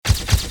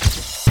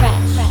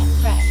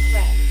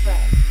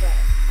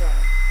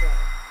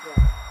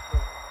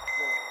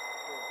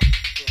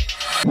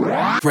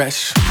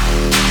Fresch.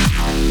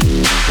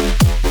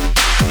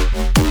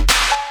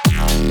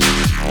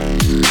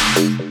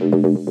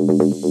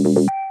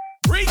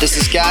 This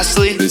is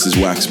Ghastly. This is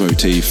Wax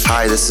Motif.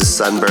 Hi, this is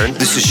Sunburn.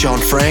 This is Sean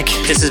Frank.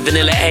 This is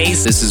Vanilla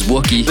Ace. This is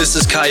Wookie. This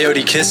is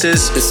Coyote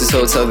Kisses. This is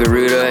Hotel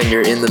Garuda, and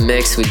you're in the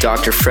mix with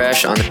Dr.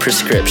 Fresch on The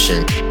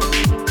Prescription.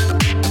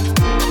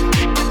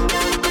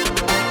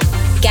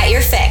 Get your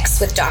fix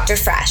with Dr.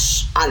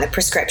 Fresch on The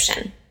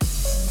Prescription.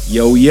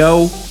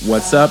 Yo,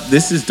 what's up?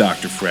 This is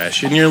Dr.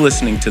 Fresch, and you're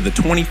listening to the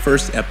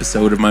 21st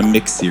episode of my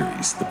mix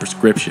series, The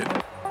Prescription.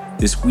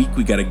 This week,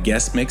 we got a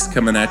guest mix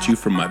coming at you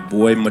from my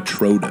boy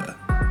Matroda.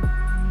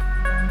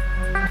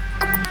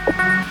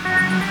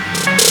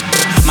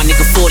 My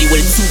nigga 40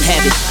 with a tooth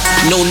habit.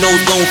 No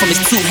nose bone from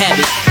his tooth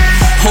habit.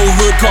 Whole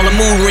hood call a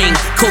mood ring.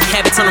 Coke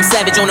habit turn him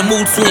savage on a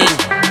mood swing.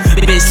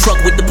 Benz truck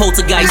with the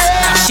poltergeist.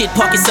 Shit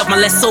park itself my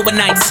less sober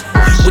nights.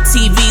 With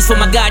TVs for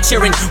my God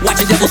cheering.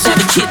 Watching Devil's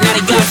Advocate, now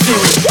they God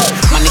fearing.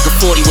 My nigga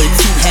 40 with a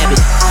tooth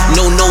habit.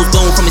 No nose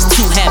bone from his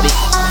tooth habit.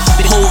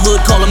 Whole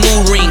hood call a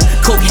mood ring.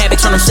 Coke habit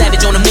turn him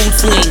savage on a mood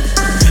swing.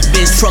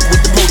 Benz truck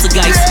with the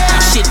poltergeist.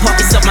 Shit park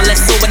itself my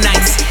less sober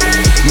nights.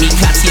 Me,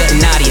 Katya, and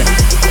Nadia.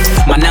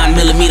 My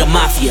 9mm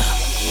mafia.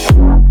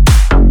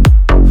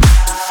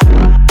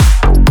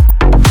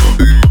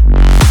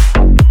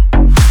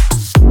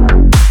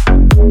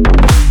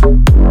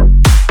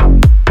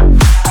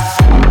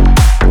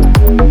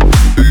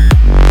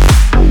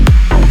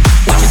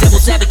 Watch the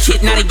Devil's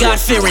Advocate, now they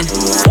God-fearing.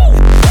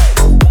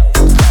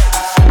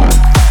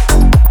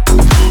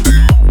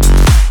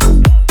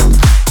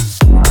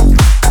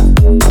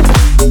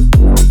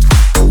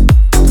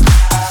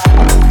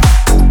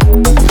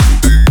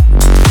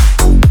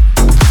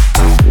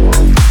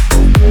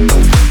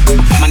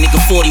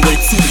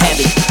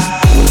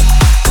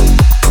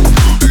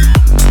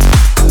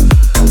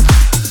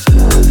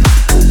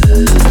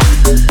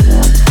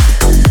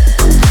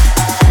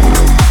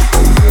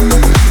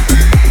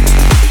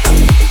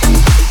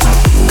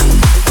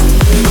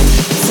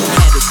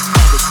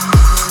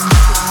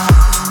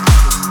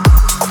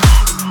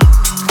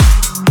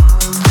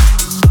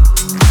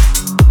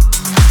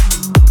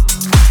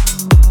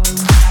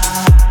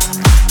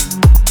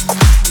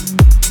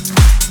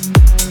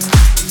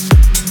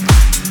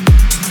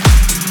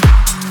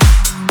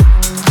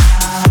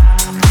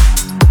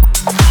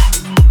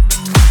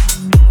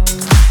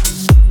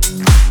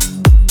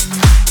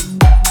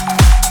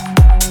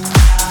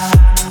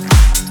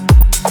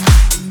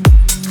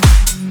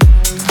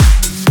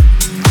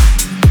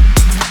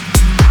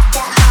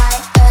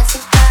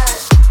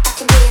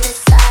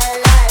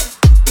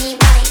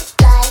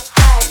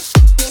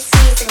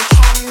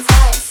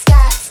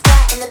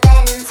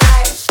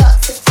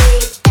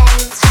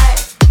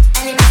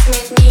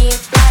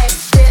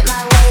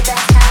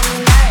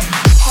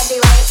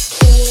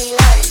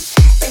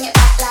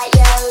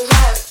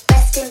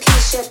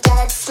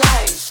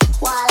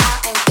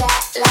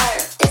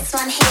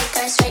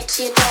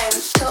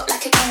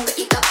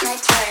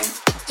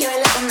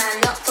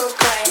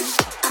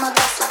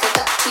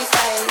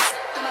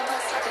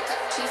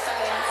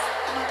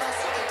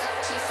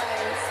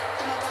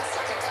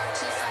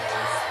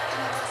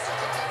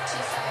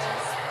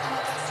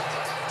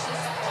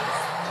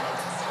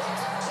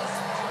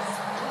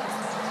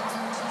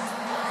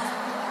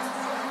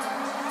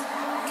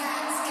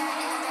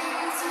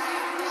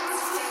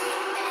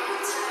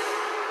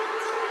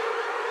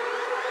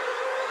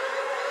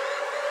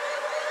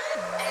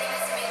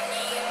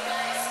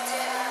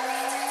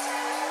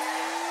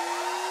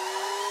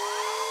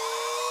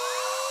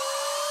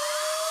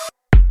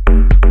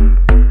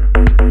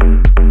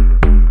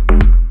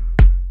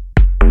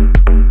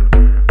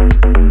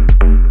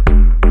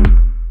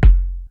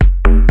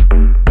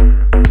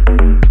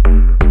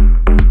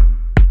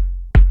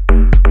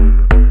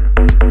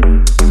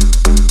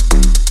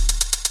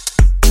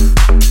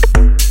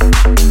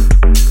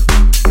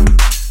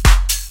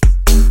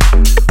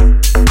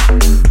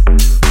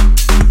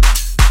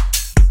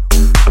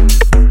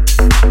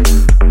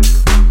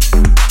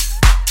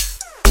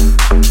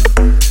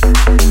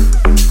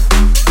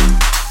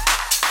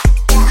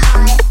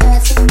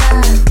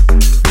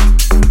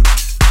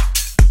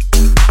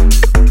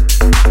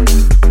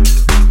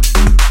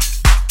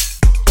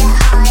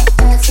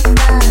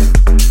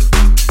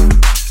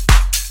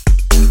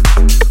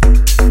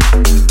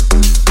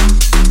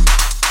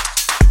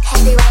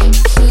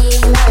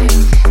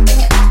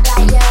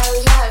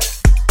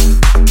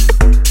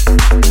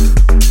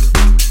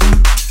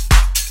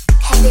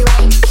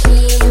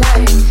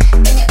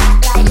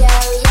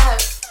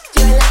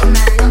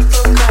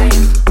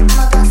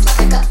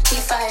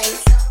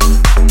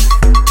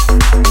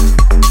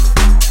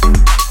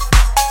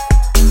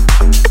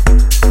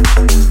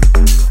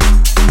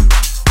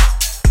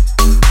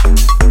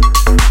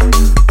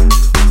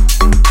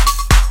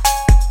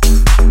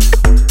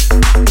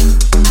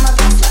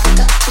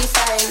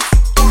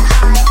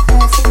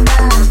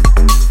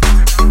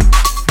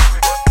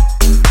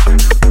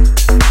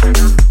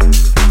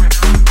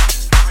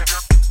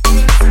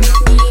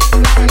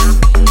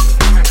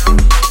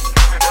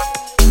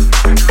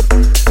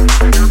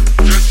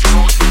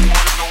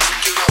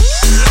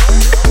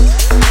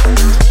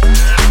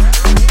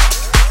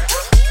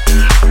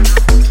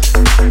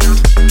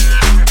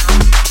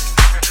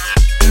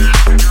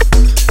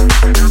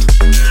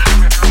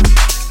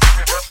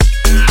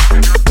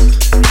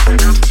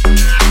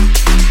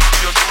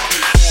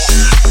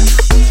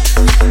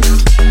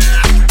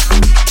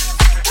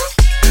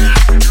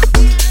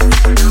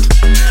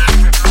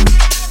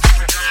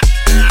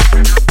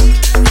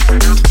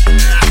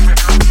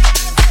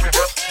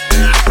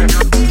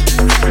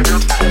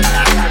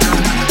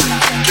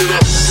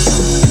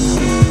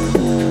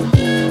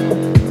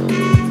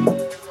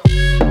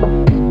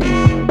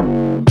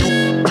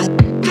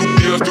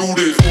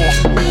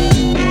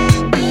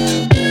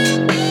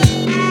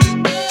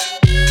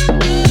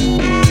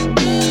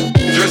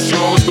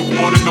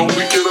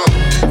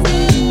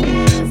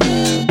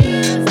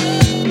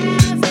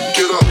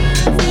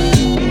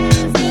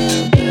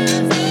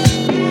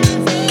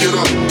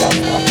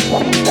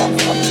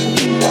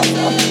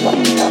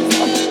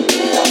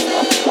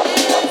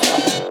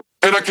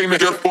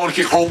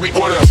 funky, homie,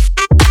 what up?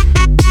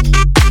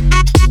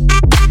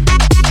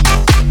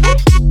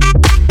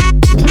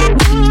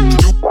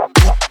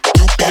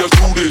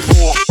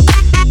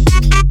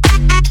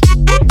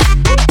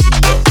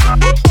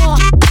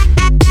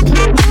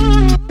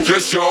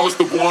 Yes, y'all, it's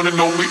the one and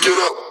only, get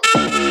up.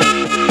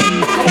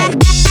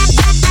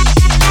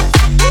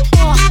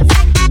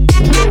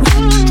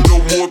 No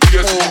more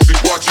BS music,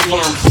 watch and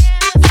learn.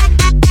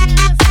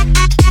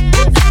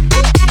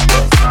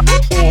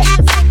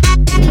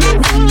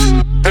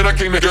 And I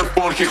came to get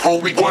funky,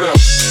 homie, what up?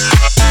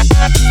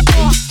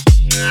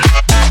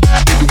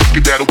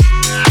 Get that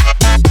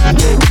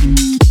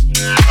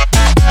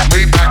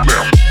made back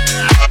now.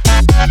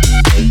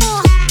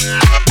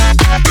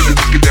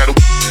 Get that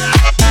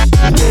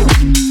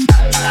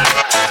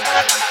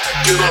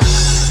get up.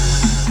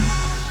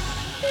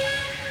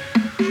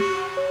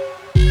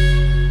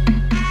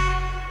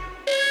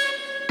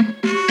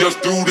 Just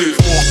do this.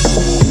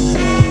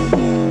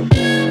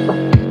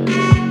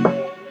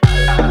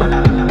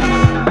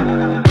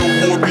 No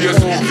more BS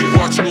music,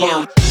 watch and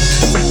learn.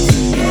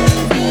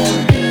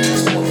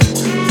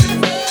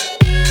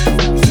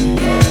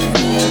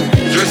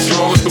 Yes,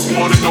 y'all, it's the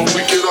one and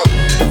only, get up.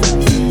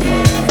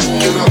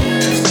 Get up.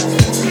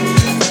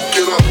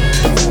 Get up.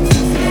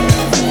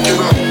 Get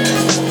up. Get up.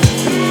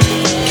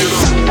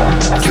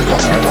 Get up.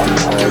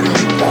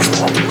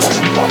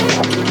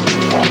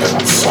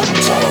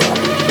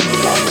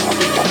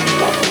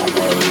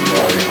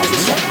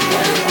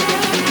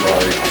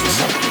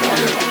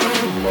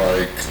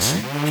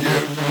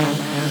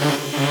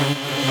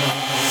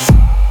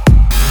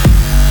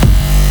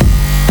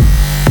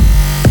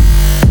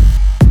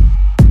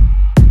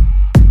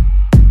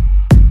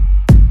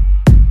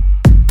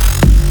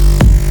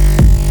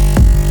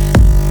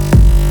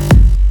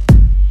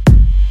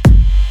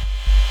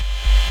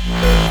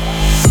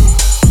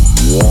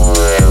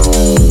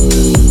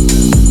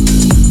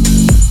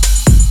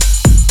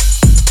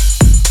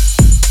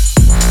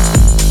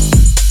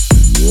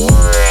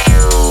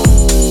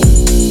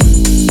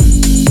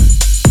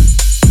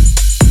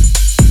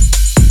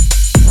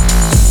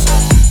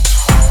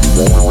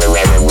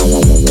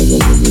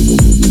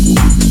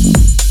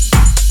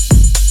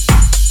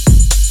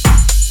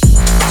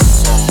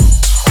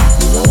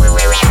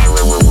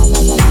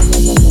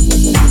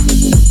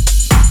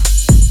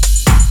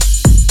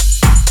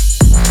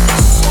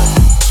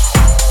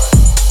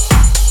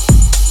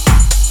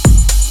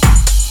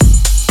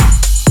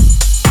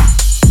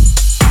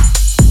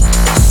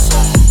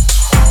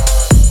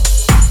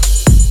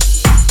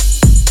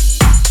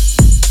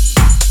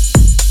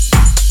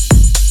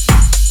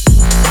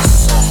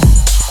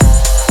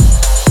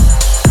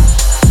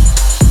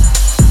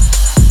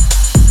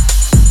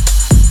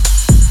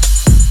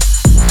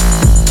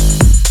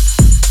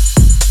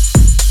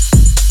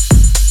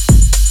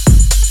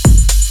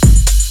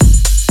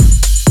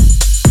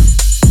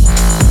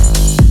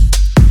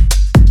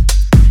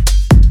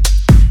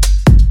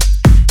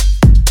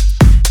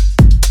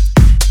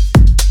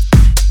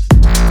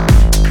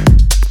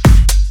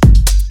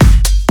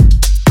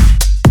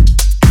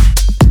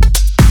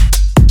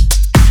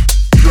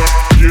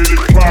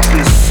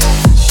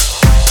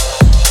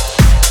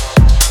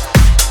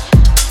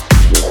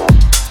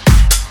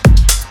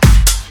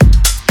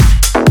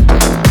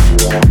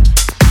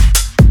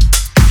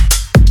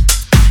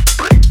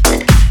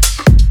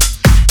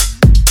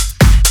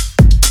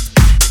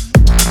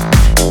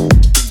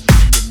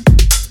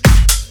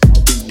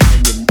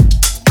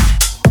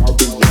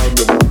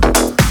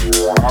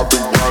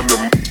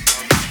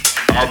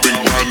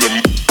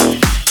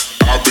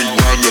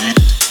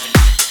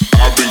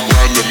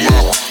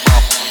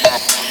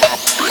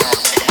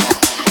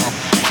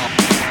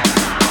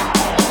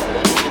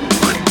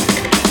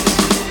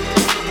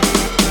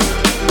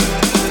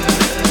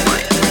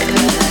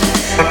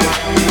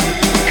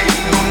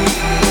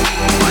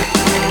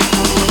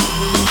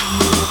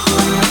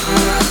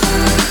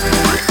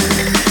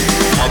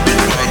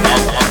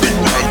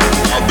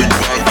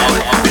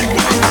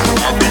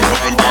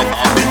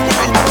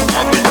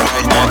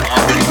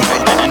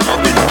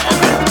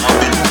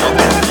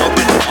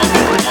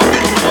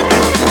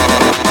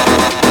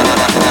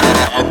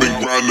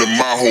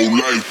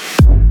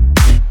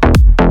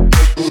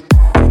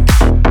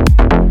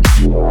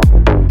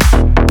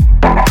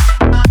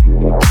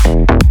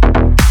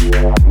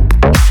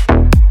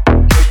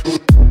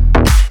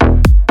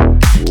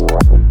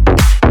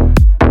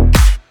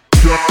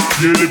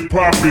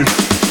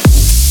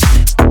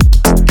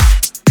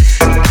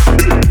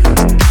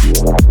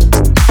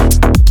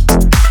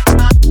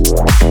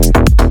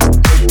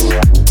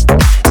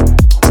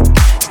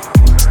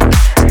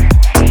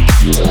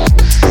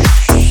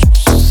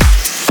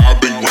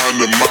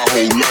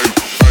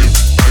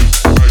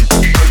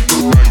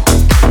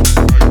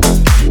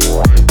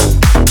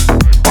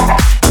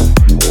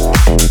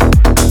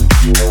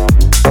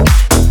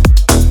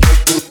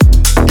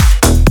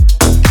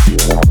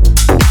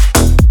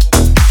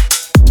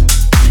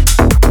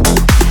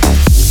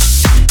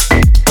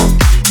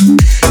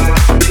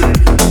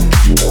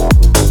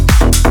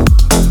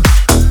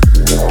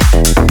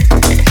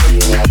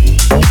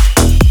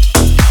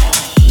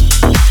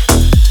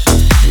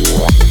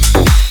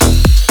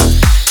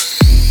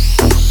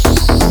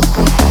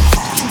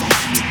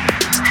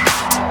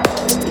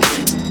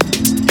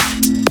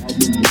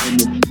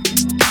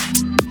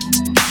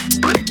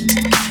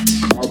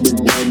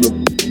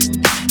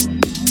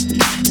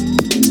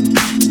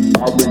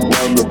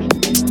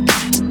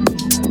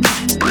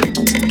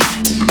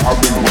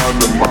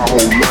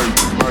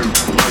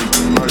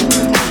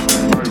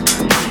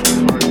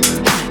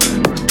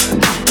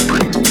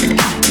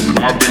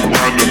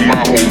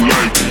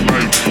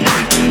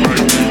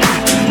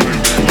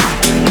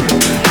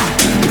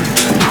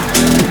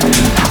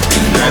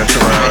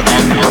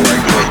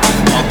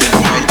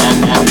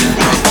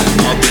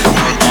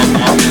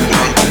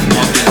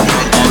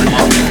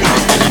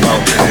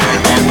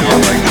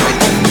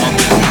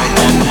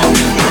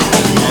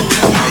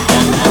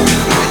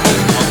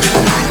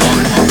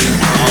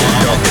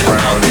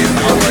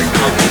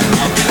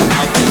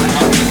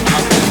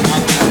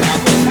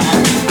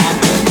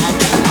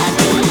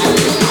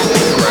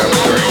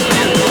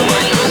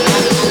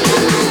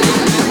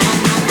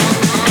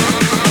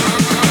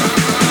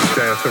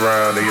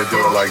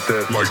 like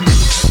that, like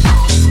this,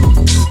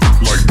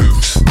 like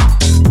this,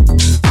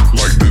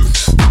 like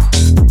this, like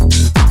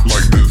this,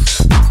 like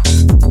this,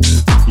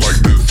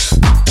 like this,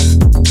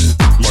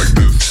 like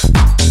this,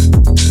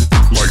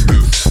 like this, like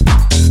this,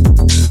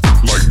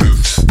 like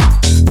this, like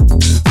this,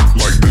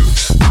 like this,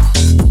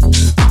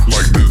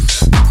 like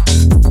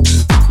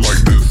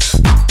this, like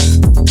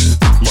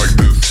this,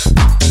 like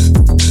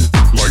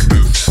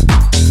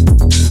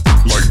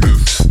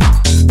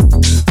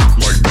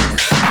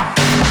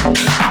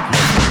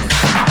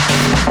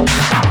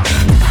this.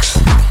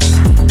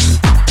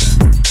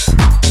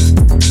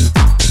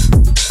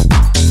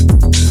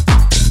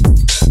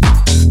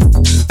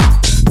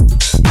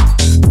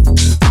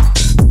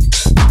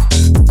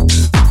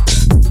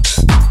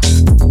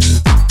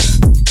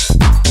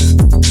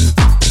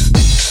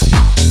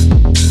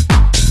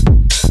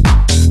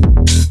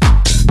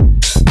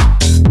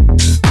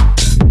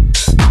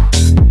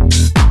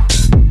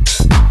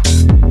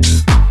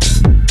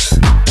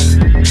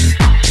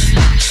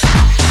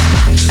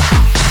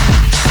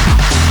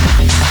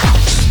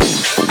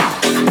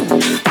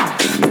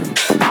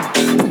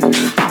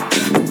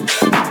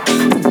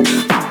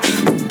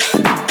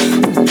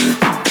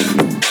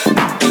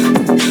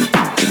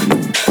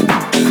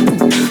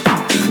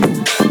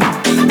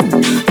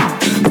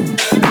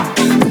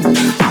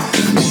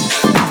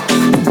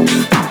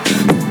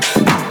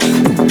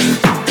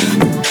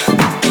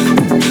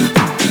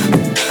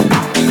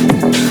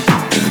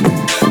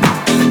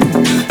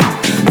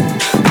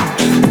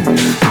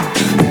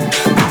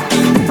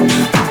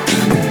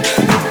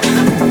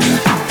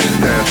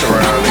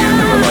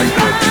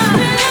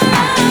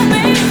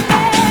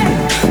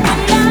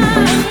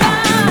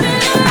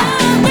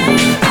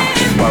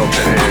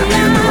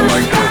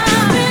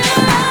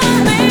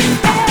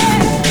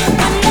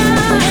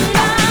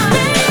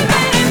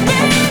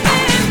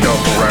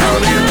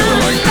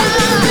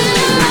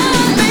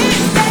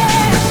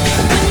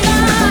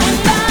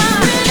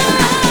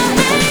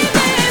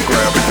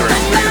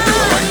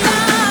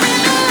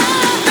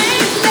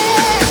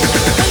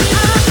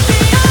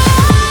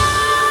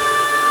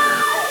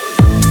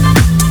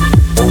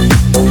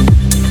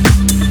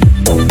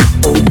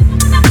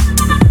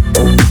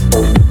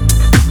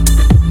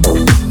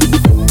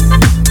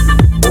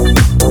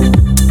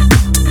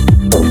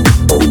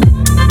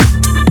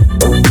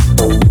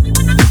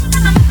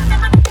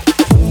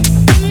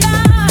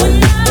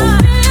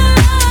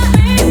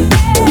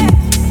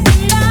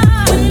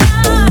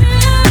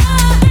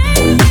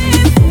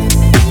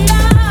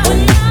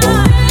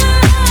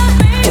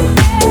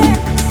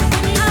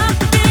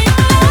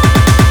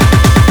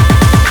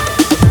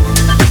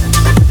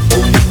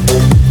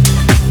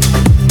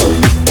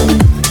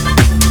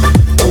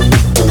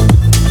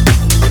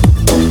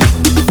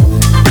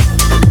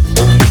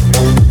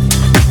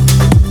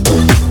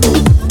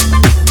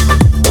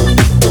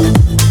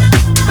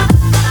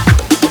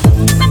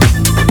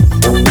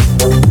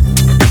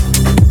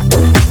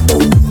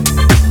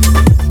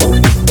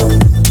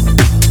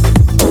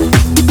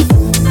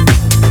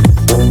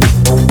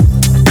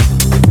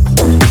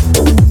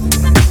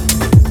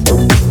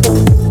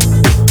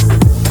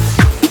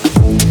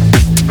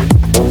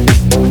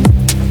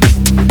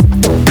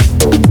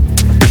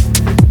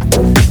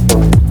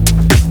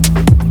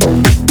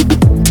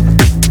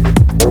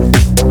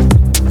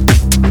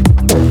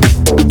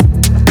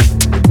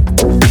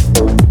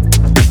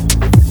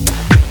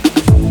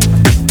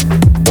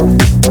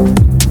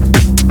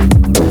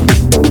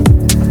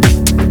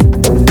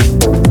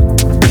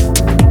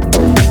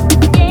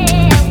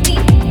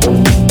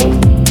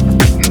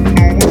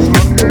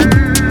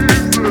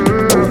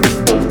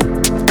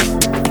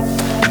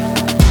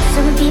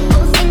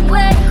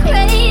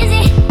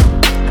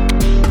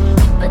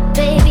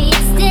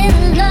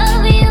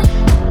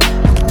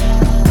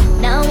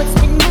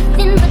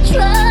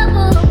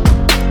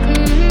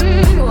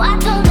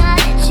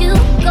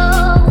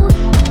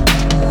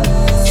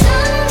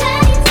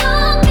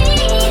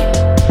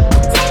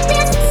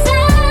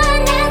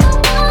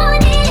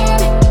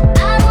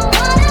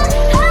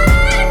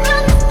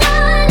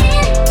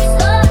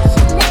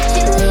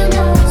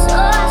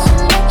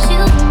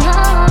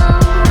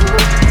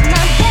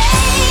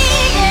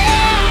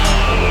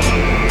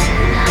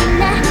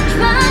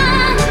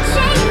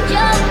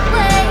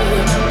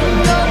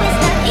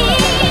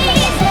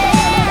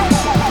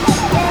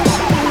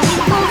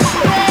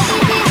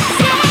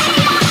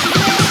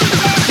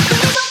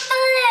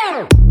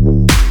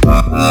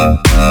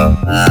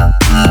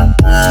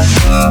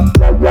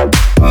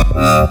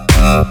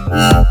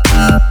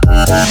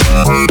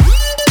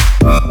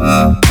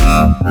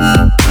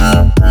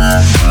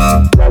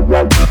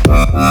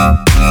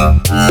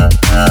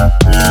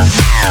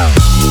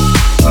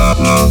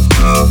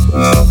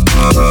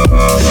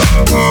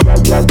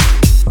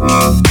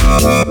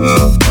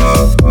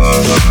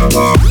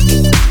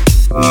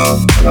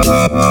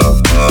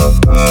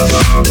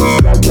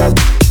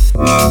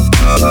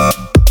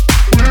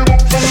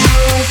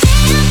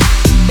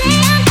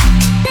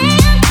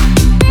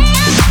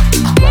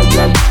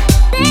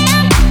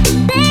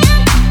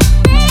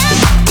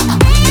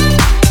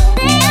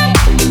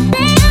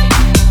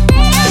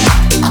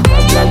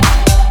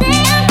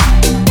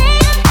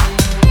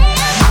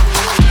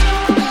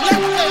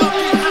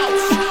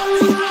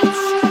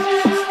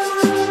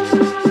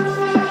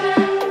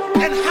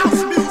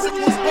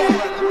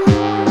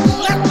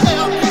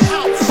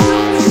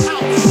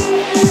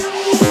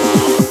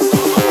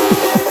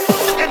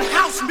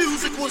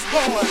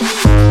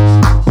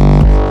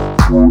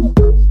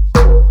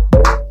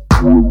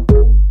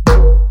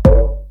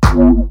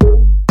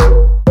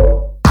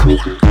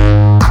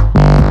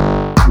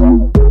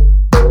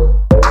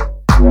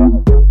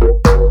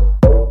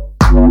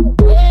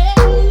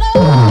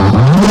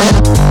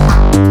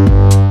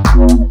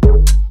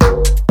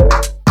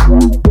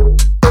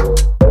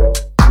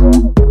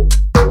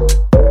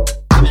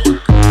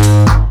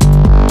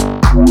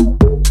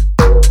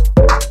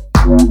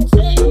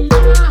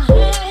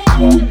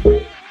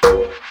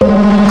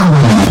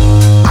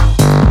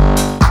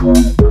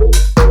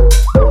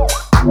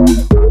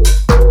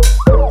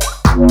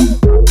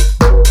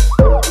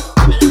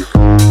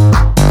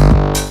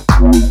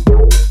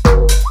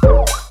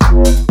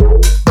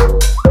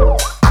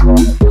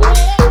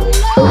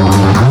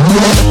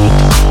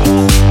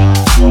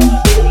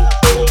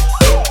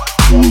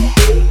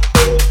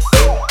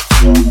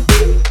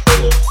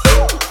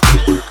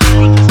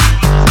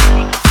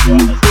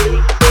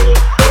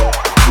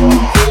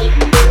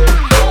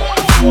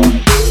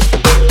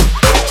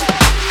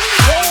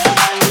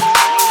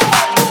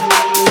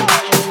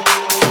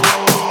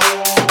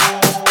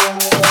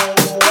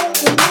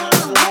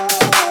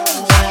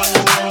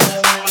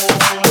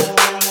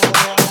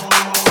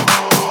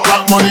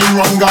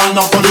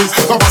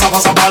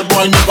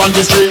 on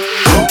the street.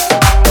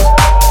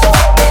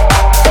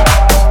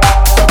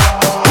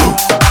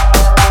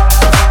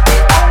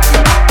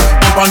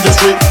 On the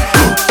street.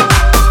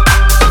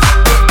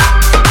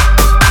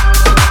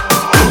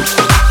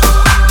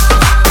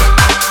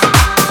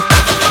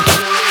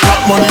 Got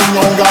money,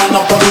 run, gun,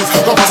 no police.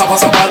 Go pass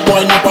a bad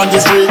boy nip on the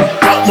street.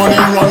 Got money,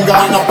 run,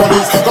 gun, no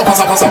police. Go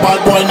pass a bad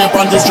boy nip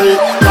on the street.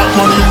 Got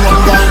money, run,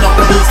 gun, no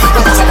police.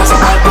 Go pass a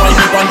bad boy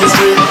nip on the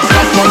street.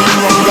 Got money,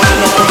 run, gun,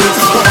 no police.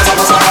 Go pass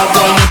a bad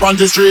boy nip on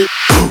the street.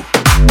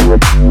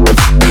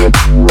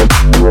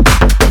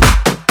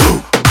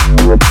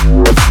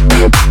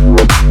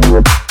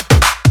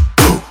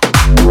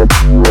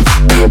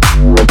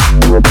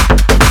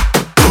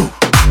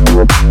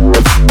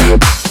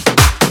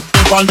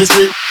 On the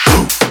street.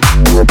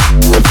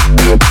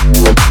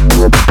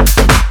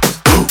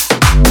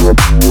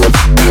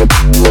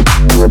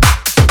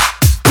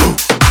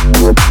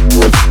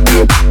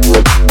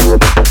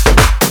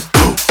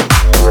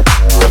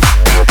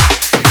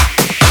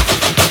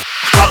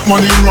 Got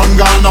money, run,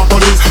 gun, no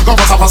police. Go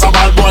pass a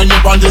bad boy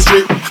nip on the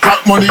street.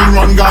 Got money,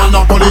 run, gun,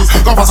 no police.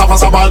 Go pass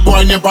a bad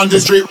boy nip on the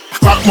street.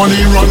 Got money,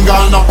 run,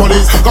 gun, no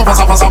police. Go pass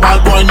a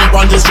bad boy nip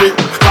on the street.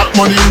 Got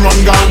money,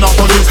 run, gun, no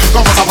police.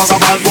 Go pass a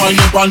bad boy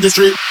nip on the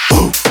street.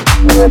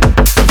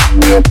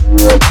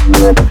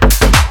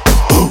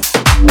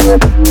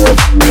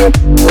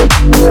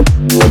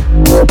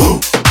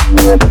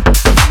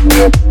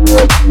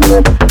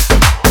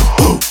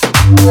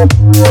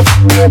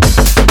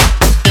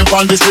 Nip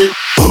on the street.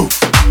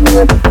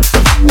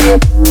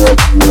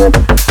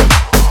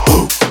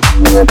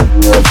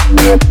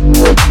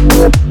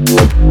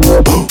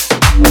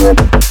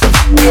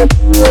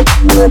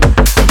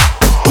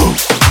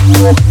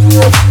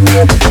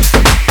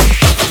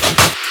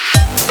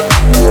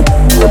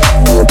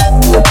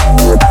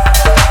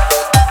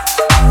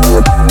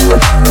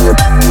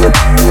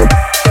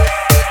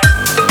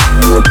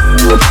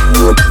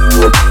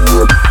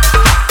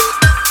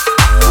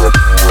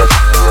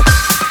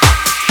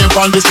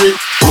 On the street.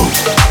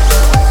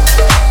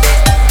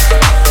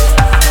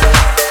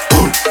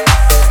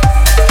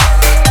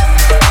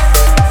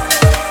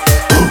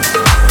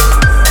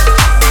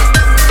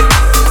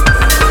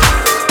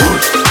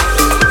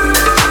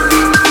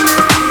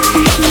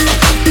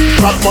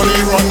 Got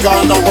money, run,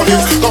 gun, no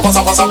police. Go pass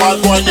a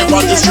bad boy nip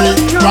on the street.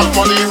 Got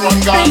money, run,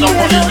 gun, no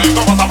police.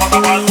 Go pass a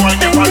bad boy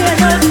nip on the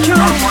street.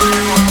 Got money,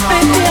 run, gun, no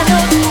police.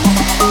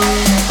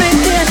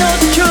 Baby, I know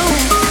the truth.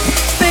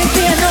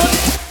 Baby, I know.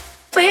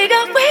 We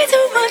got way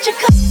too much in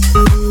common.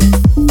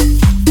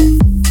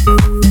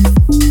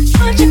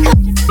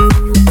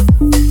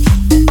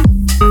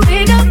 We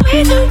got way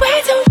too much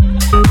in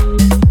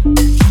common.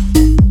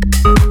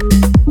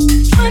 We got way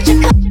too much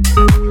in common.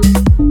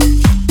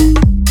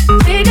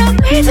 We got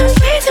way too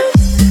much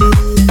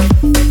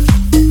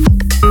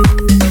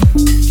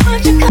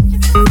in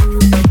common.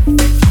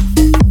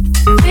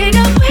 We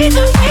got way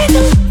too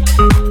much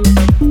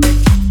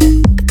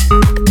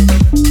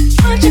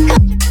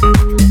in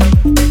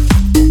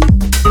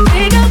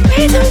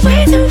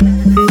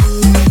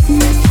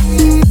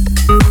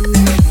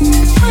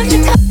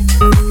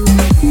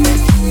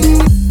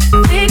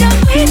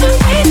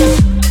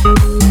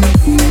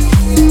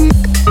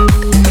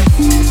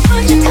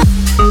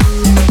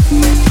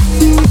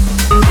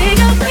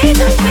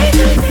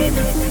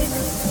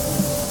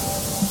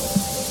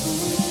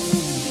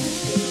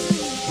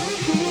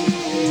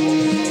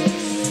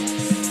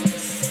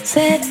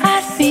Said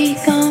I'd be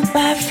gone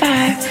by 5,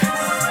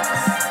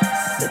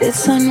 but it's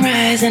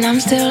sunrise and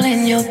I'm still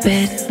in your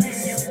bed.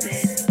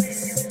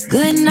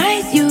 Good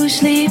night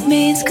usually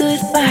means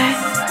goodbye.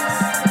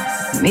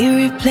 Me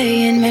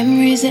replaying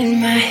memories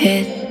in my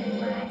head.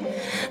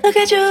 Look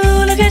at you,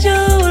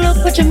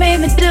 look what you made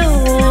me do.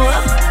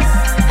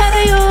 How do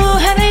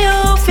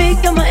you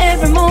figure my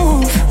every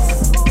move?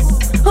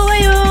 Who are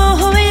you,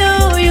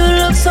 you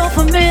look so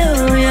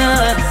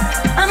familiar.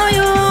 I know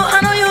you,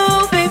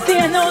 baby,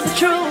 I know the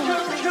truth.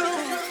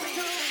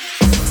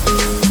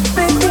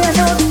 Baby, I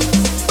know the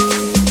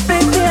truth.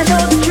 Baby, I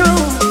know the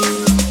truth.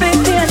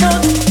 Baby, I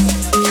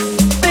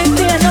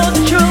know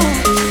the truth.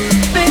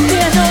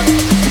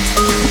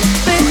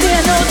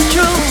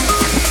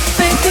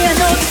 Baby, I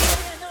know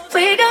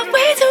we got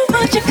way too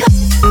much in common.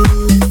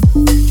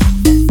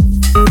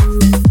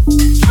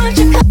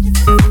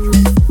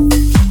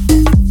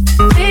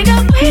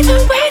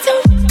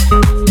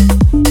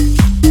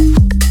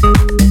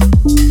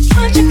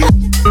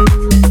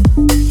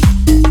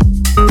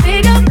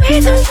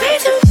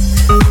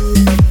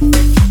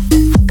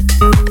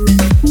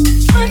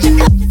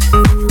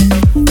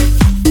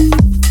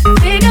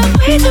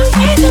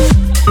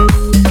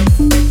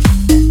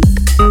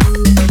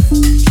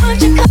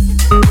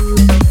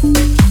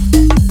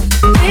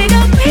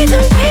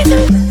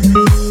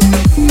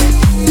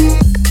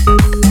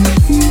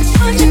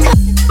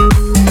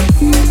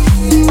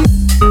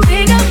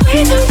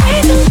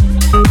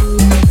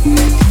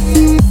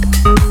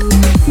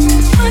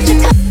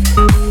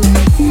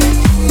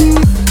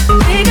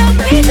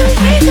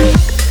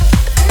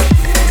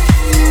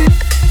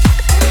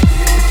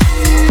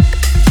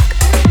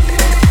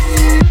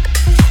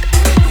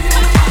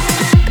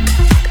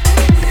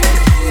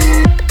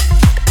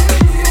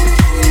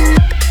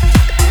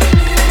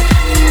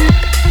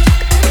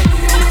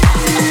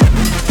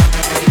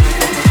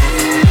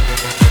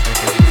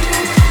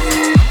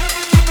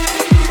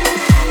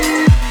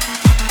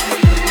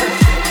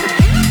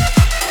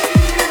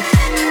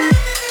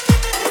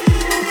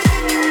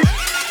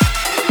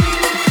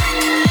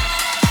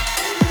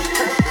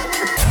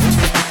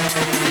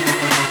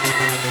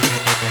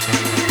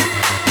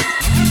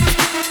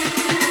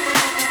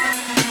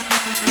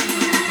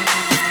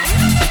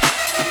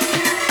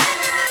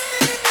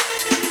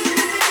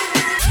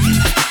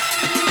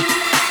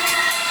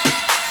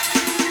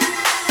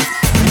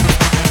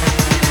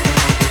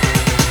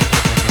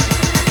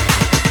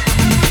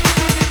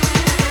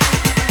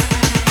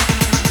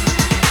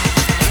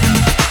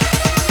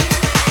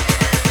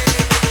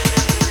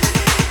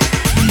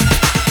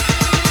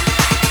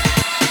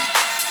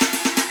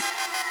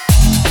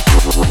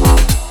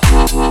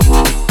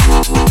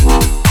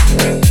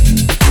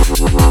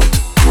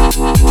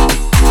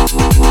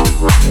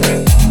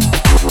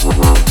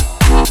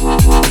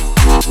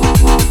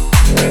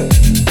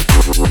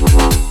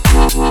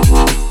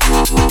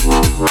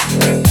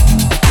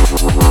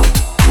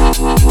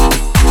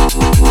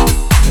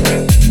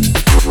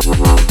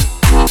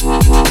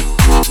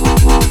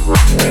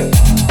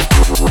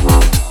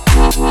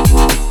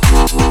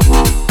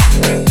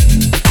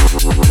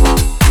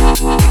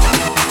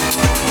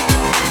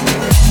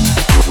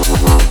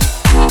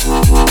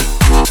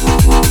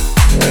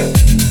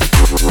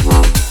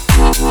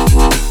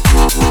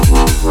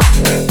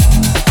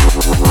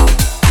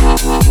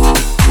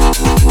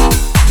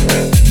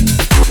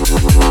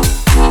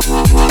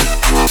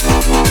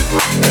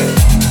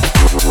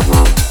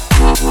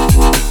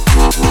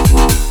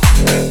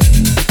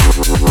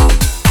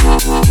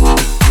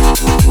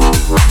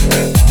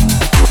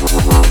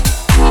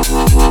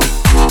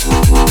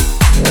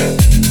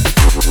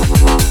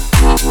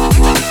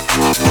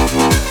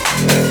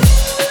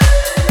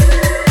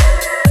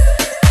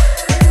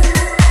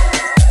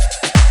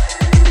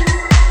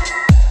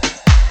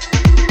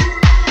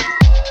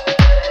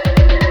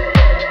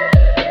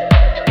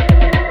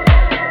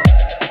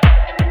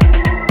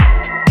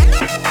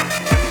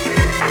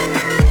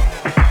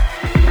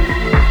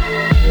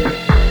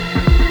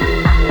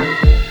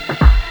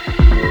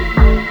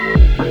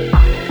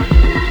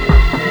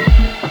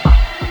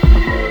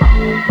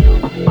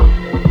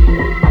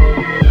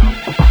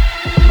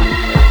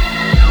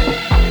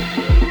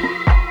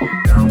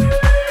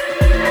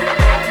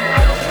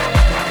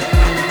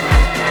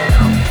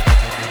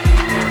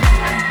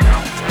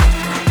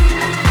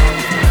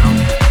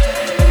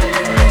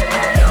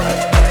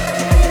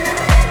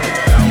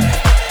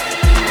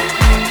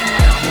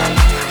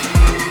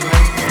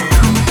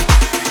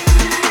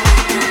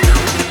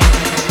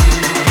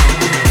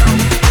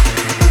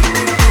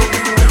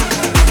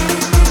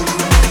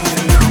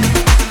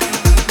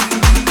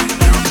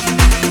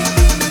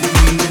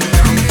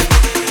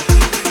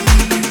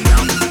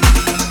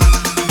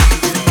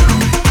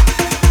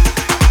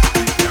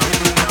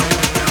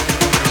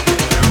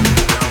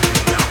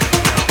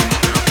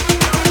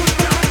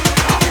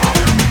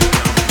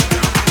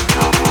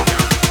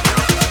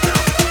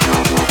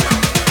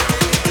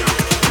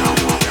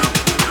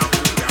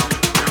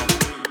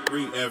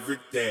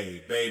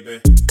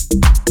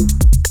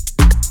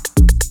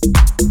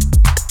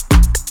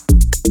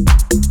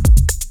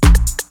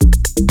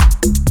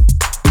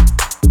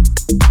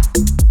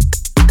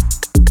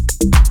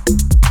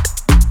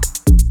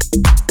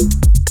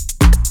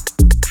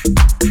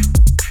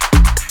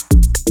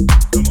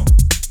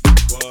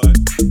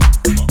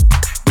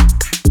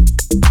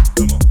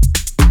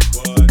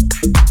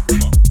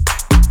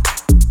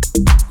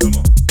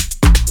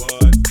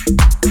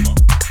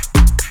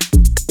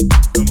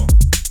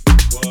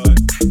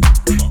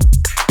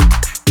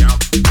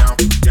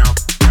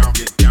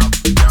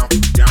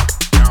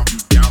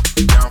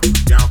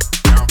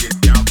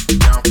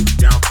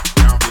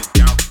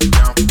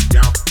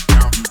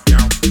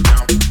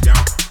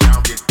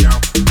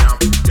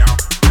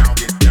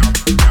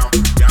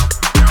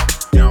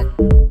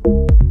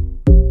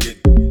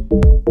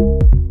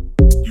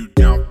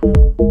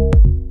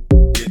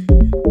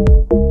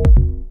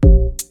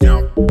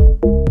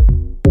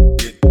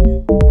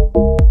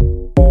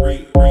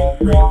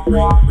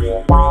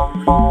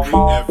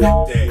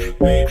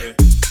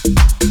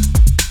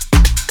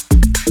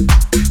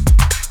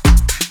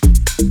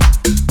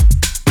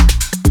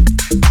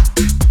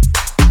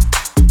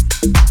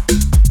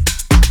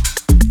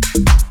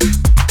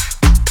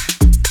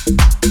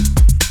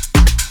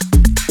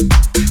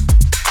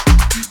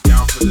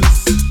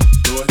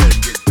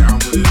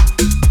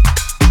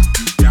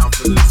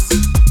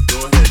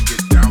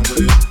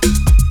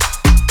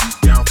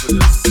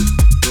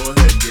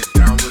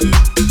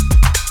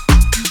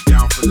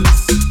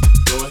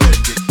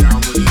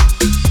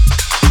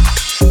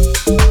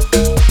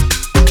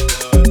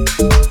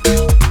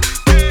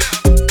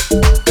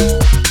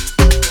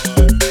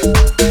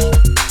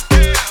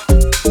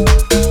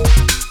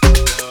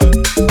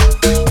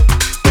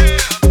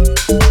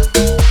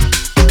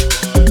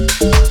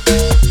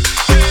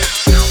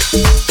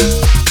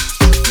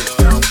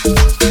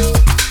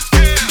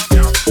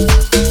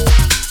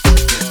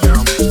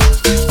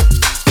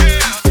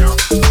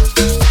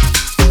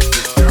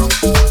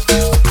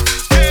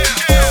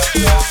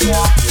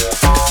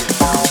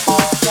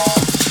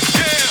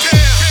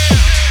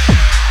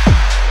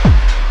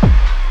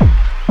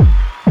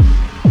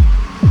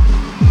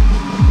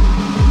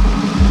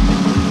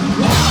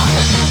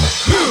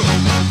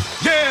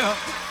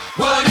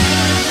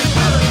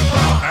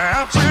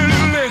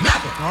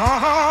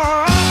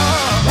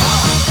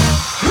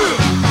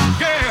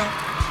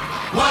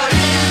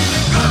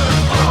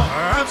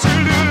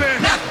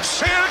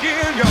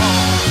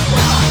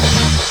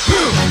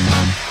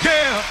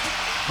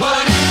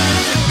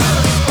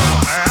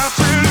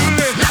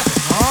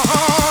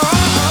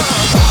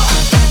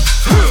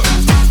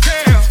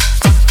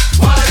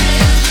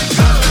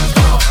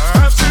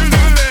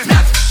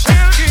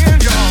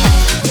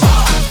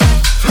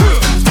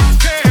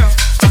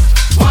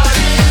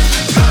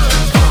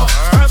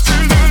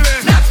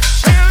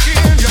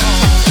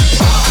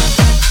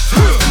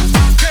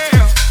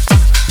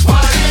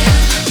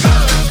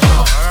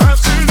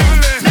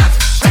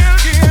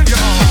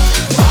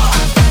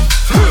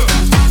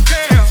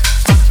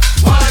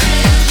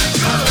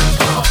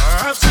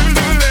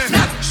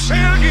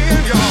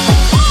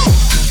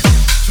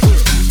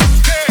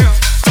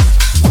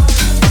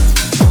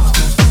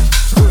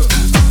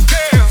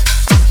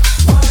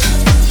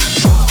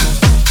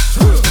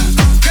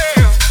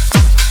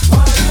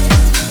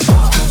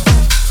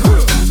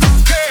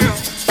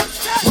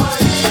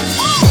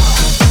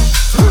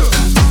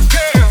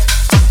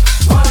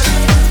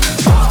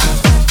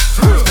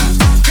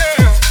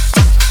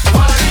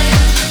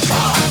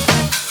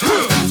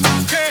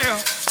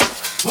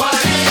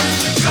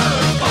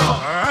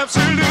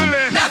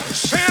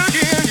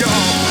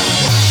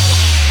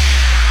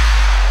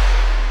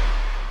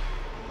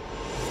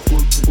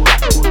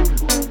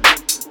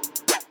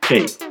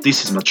 Hey,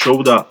 this is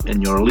Matroda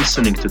and you're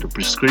listening to The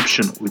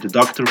Prescription with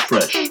Dr.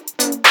 Fresch.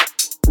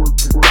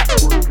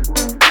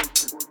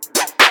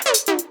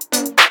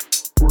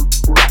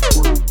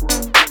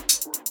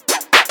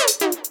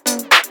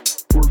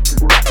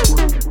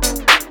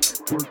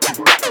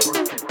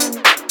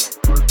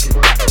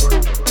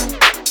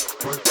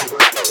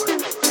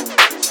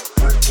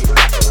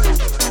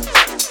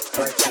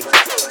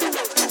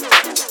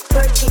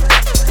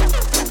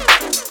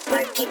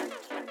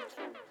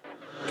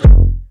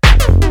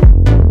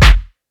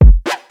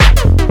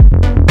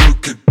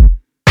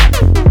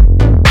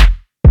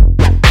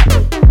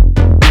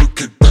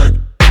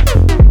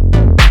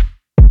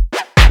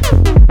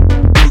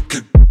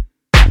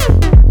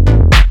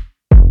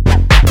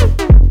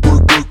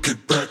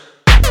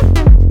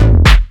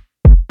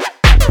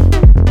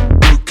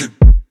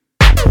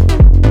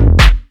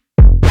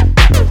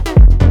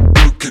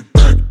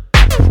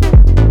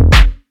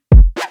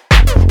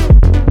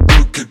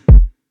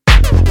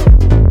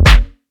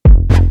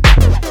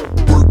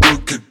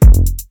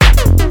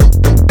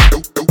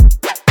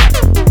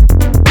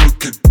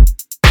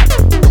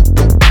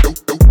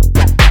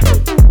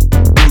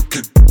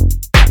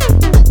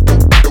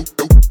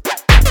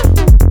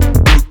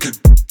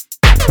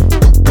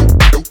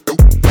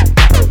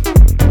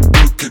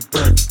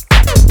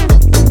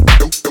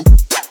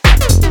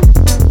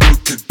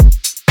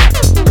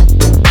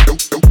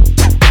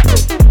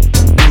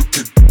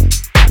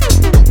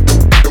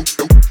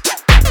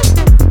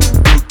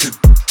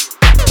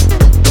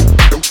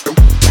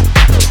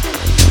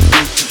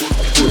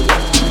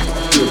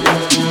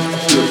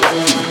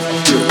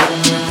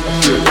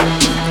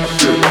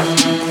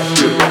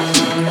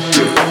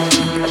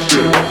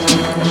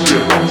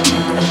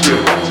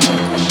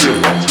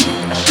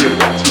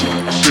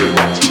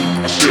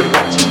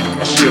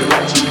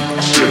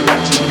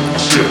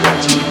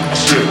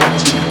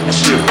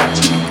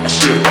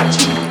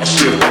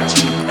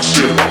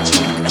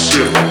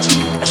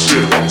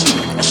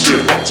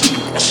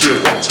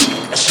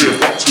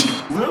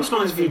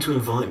 to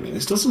invite me.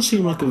 This doesn't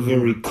seem like a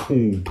very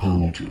cool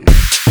party.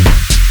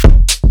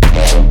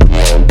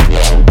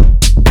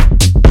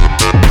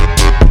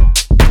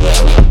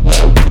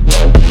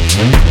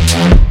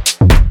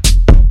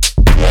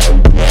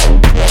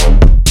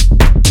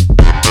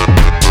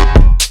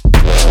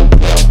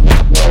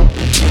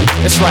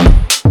 That's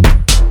right.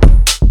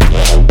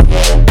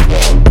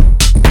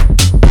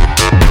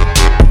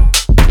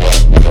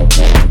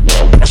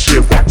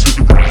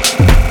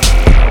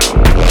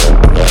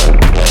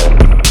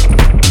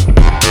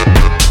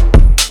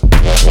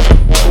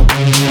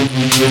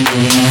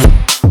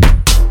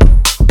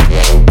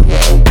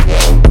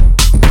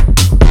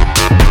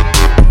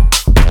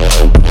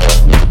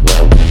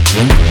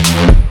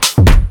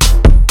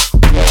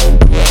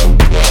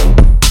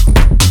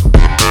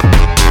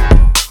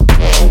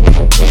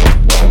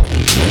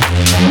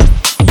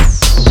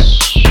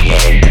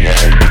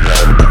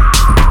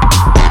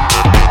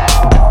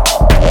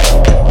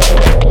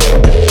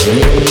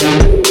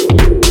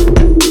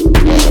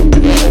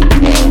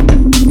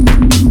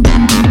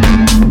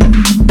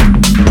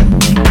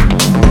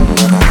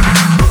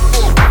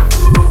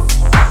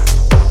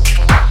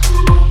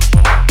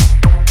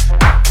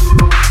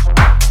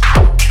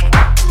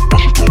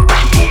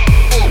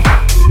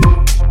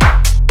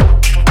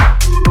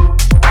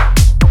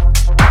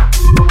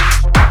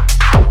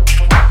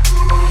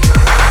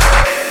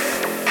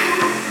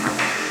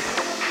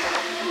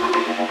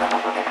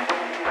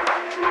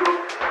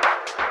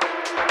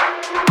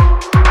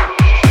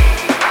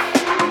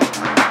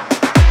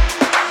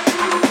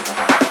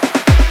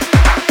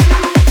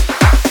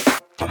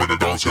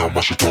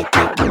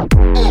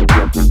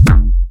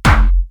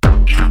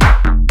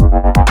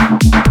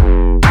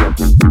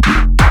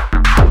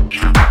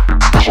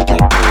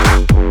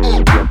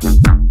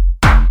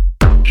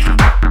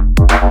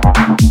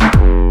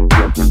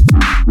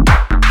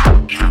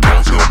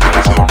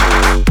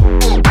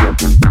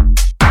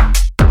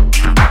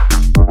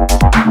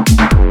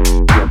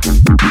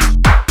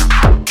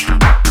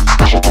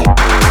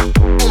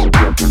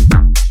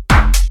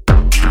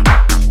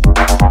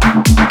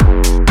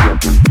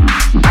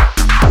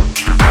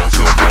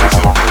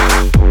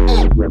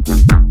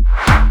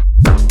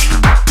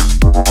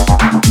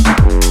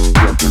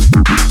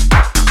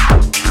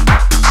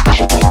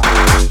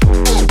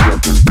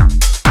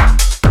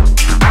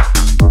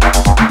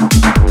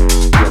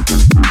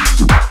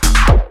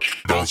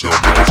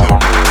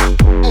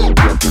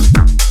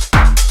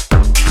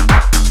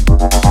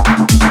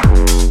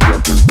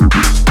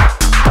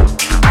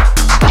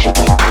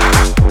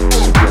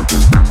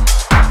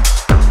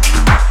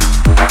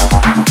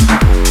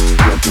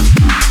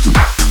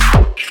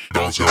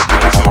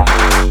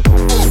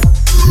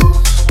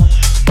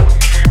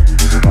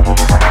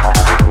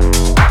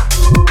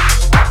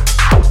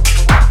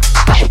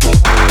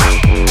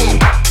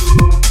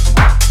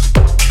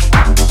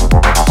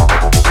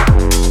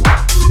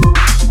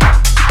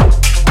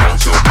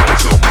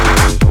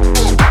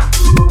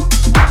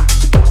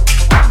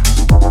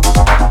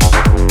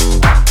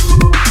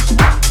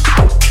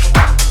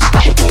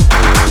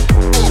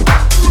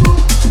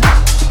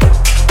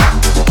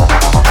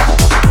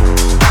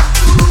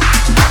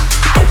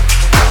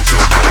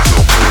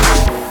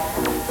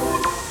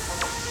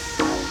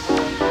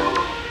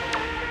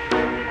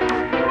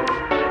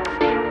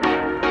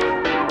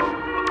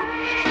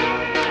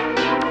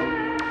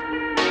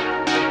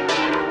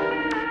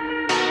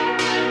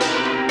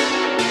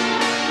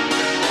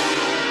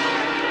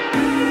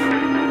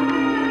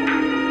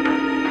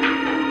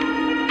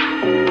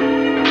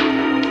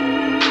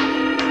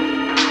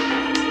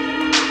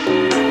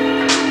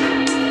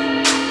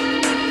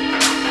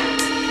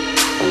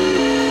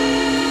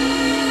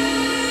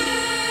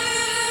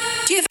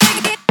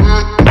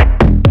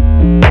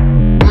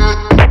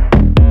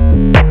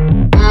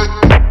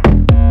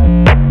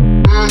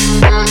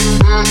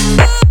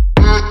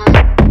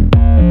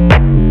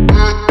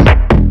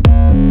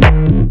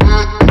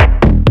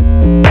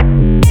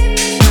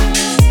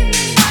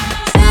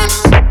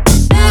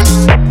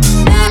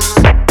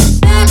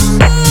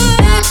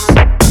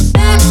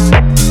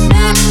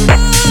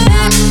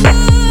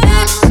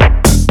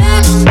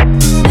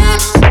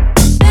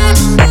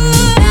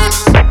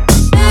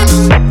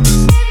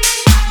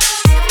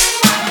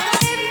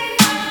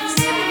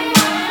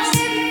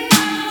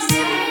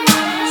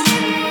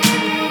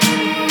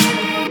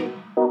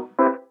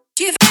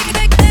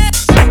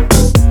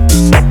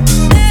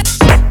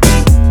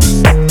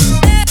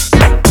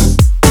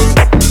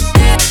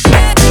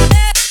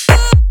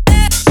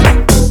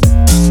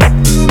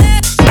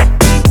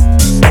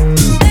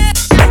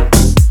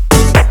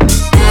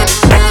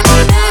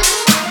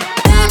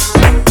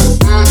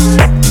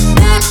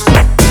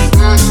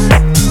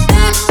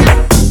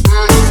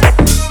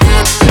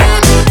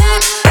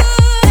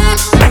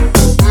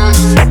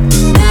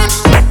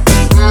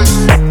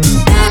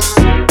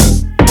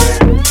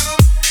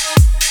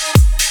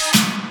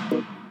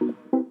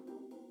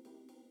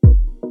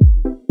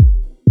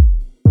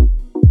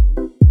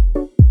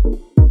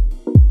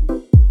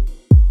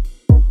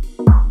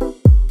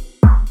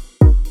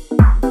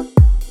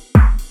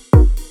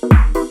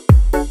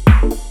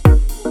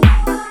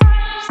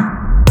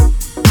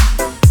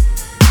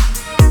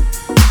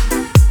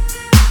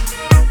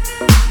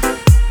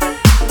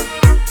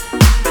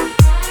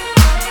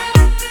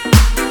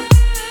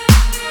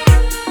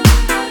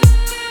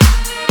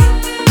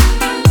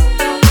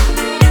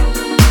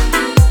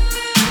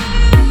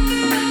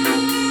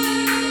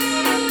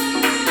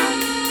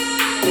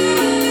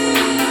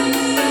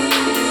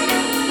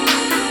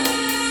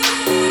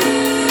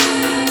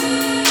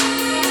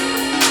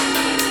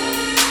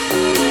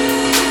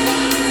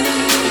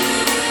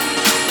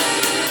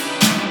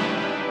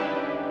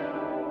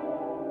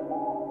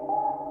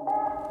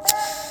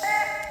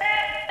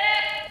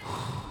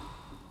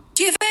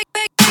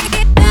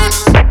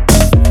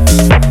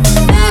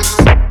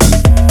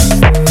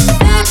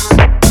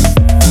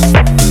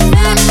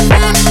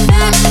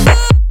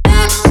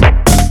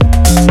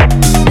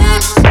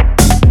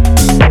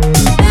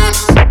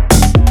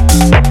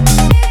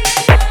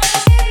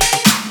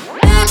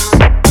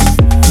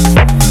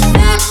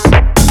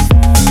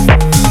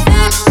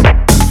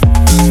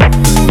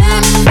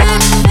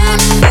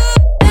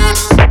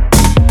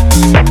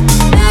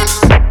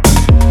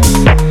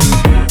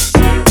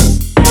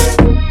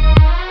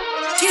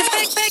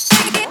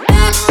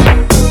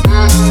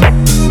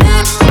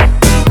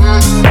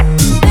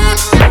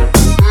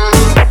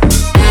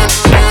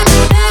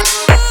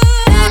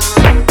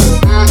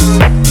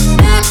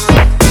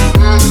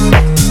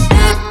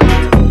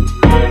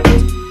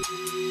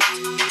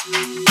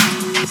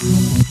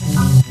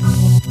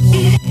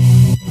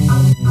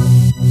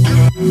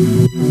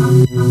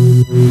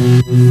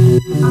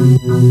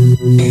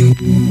 You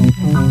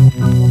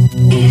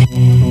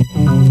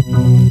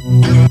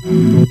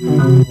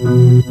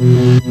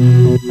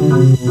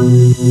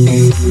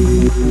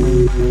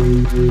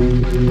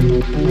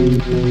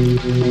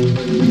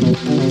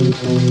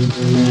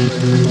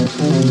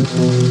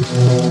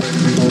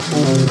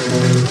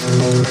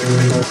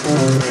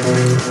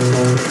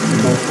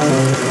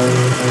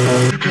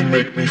can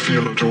make me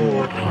feel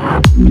adored.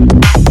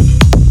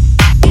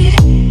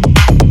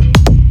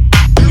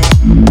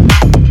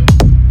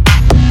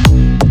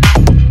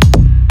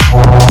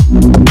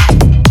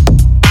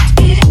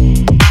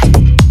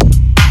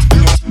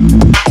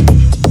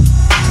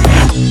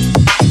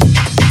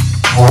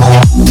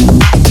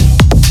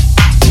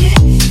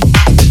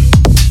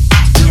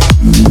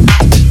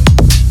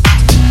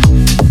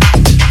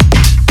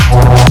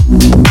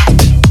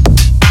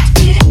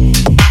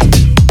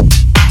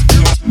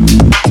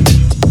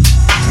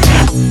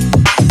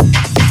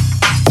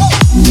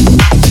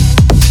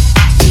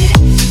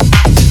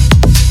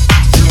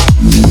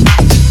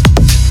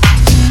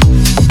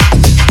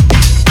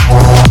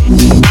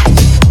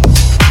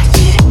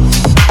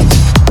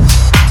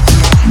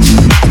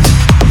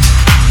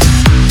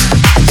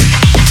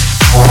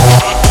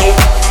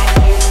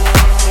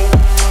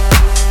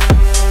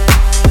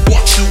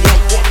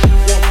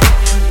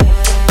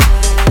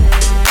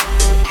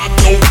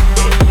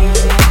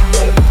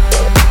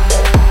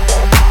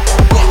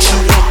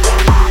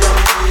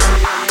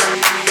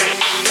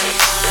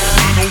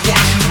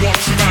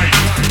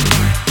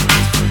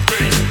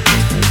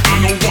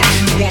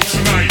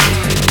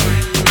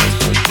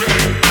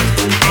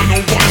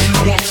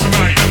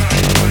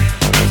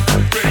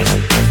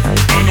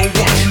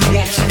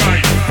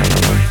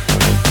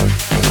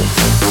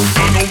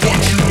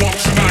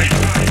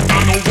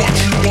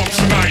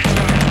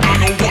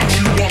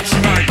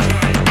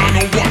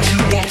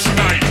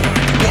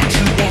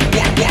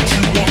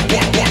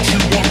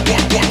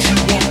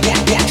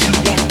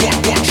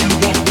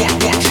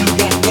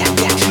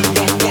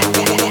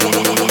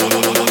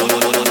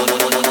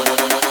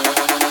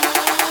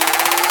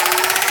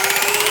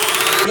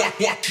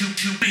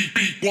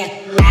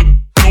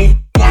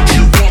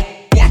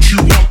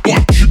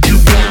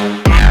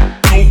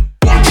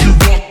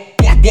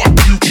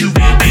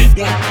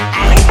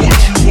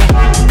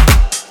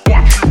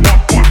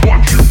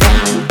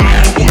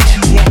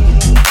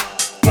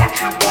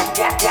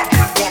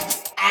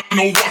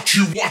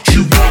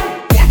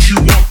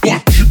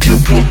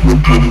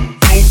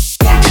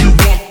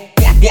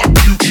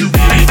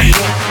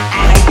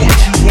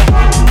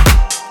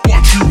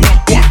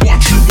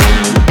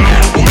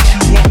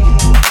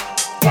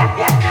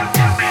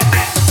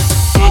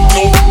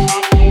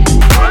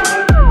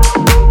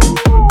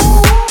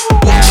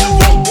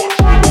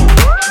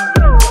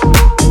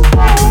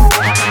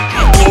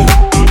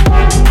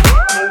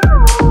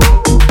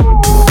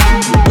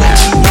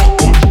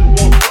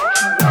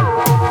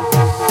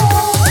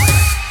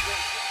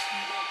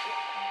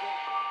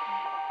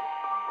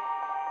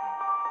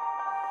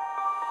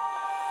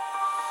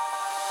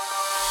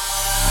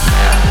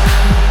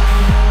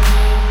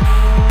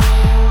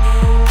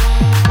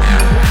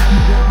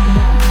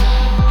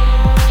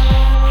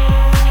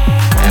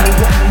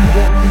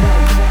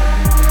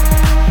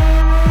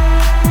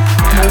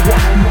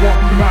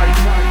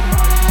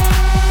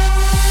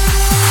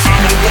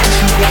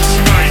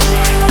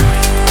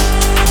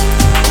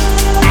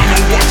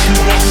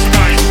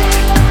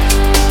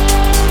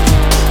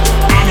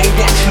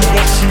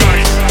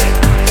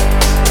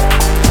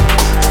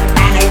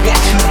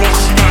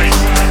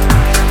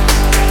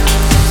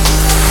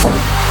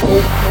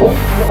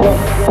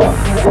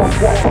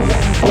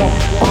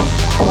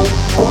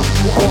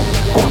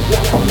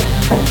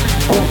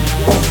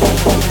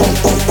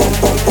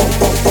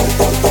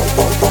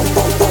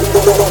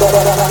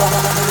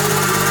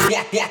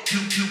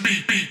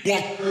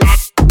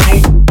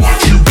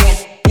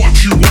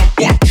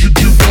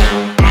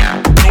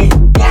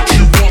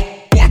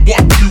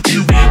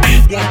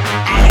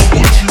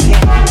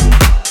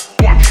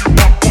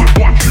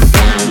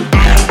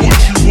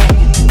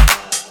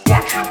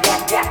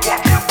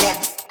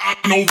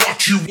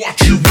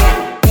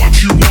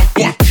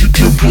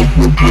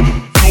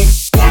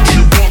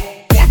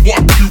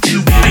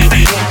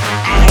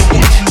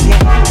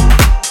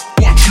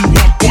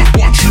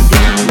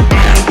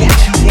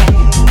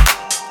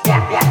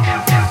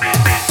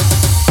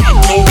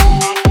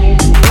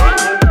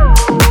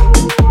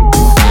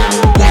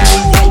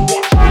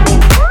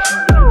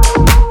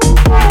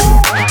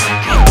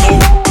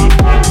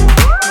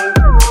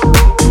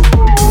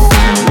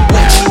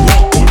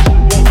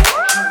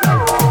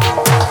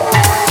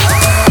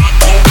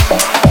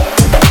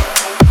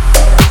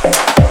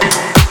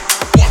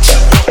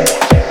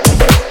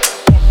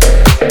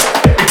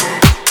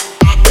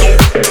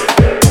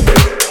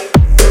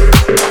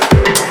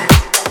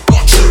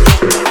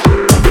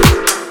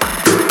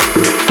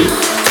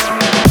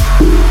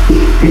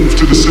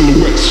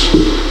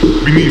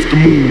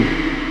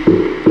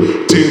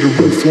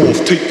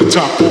 Take the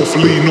top off,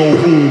 leave no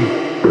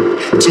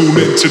room. Tune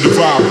into the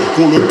vibe,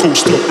 roller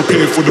coaster,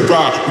 prepare for the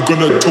ride. We're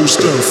gonna toast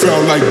and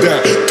foul like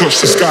that. Touch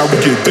the sky, we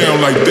get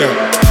down like that.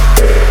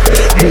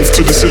 Move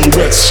to the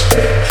silhouettes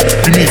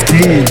beneath the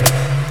moon.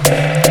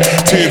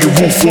 Tear the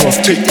roof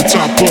off, take the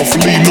top off,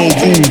 leave no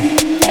room.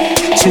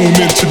 Tune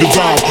into the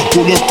vibe,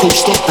 roller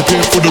coaster,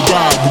 prepare for the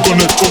ride. We're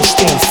gonna toast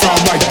and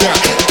foul like that.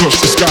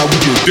 Touch the sky, we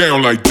get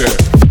down like that.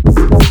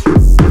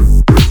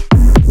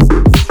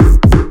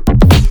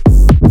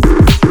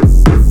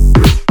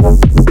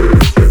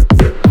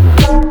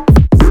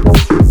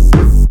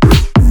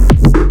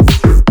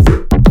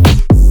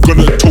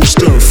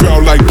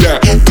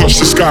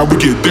 We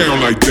get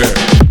down like that.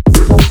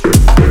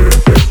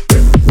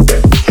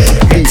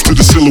 Move to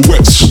the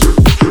silhouettes.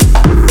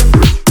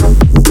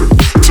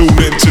 Tune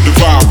into the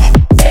vibe.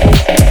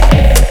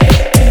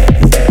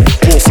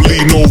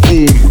 Hopefully no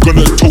room.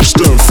 Gonna toast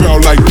and foul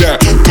like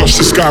that. Touch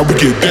the sky, we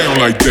get down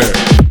like that.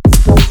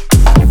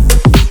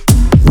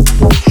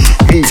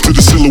 Move to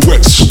the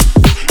silhouettes.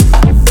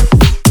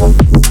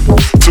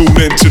 Tune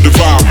into the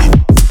vibe.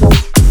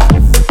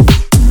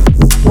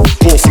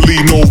 Hopefully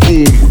no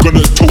room.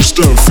 Gonna toast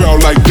and foul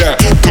like that.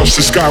 Touch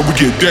the sky, we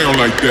get down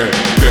like that.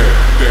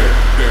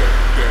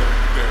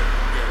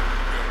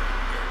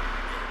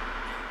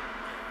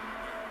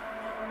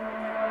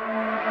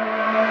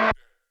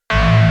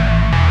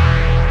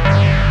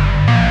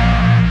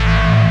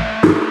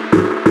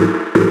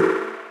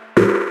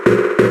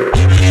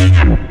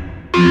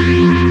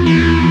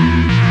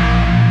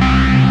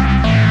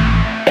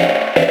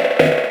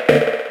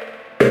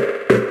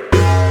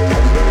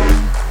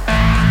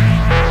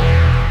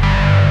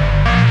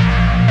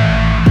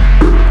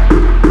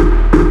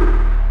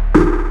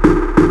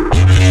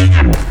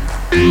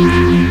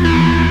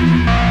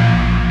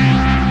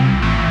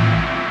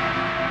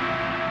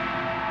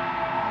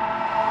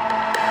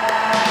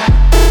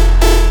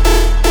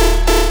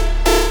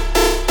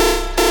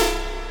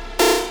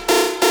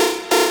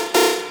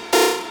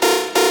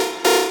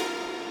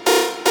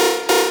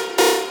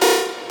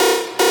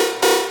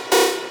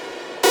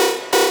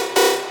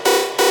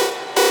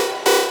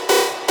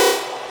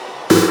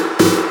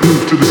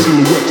 To the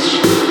silhouettes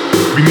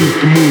beneath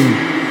the moon.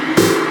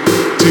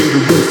 Tear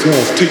the roof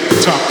off, take the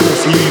top off,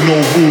 leave no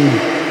room.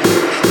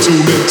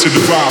 Tune into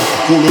the vibe,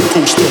 roller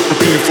coaster,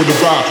 prepare for the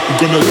ride.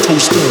 We're gonna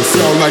toast and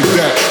foul like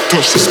that.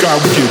 Touch the sky,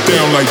 we get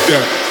down like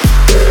that.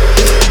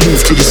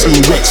 Move to the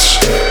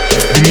silhouettes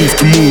beneath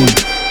the moon.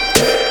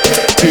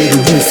 Tear the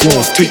roof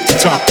off, take the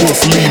top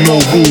off, leave no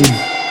room.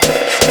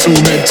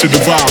 Tune into the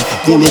vibe,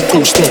 roller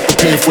coaster,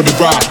 prepare for the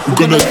ride. We're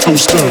gonna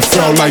toast and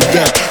foul like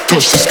that.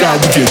 Touch the sky,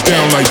 we get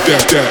down like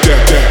that.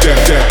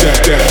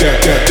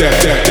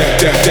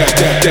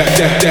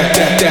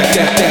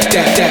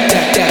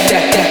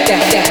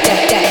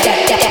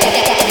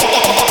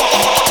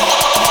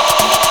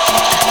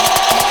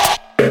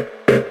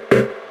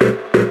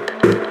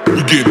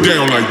 We get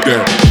down like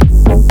that.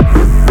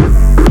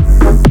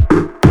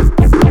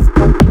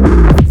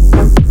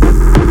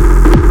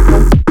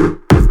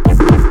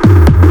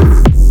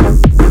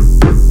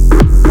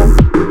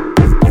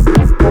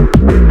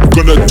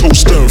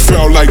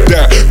 Like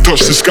that,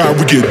 touch the sky,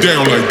 we get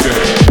down like that.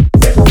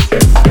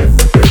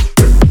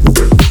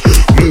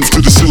 Move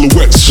to the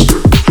silhouettes.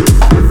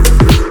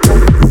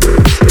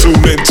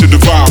 Tune into the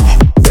vibe.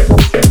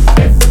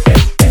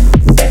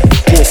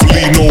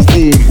 Hopefully no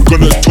room.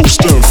 Gonna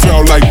toast and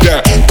foul like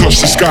that.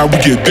 Touch the sky, we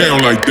get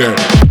down like that.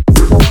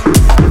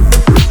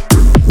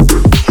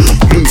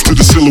 Move to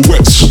the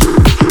silhouettes.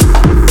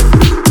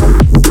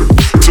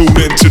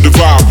 Tune into the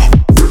vibe.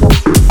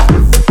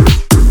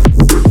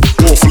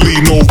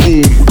 No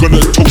room, gonna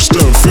toast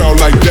and foul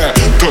like that.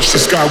 Touch the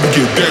sky, we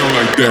get down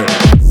like that.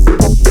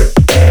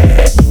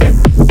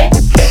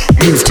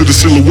 Move to the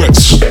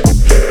silhouettes.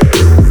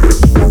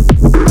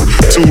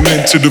 Tune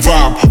into the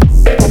vibe.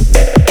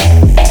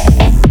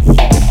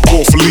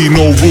 Hopefully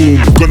no room,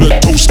 gonna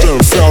toast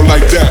and foul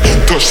like that.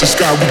 Touch the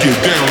sky, we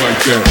get down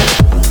like that.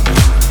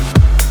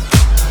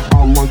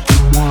 I like the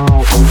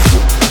wild.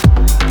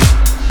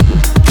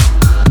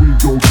 We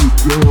gon' get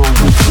down,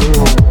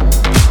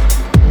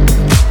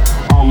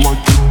 I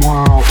like the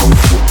wild.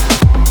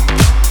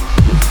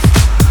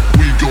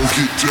 We gon'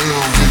 get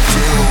down, get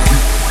down.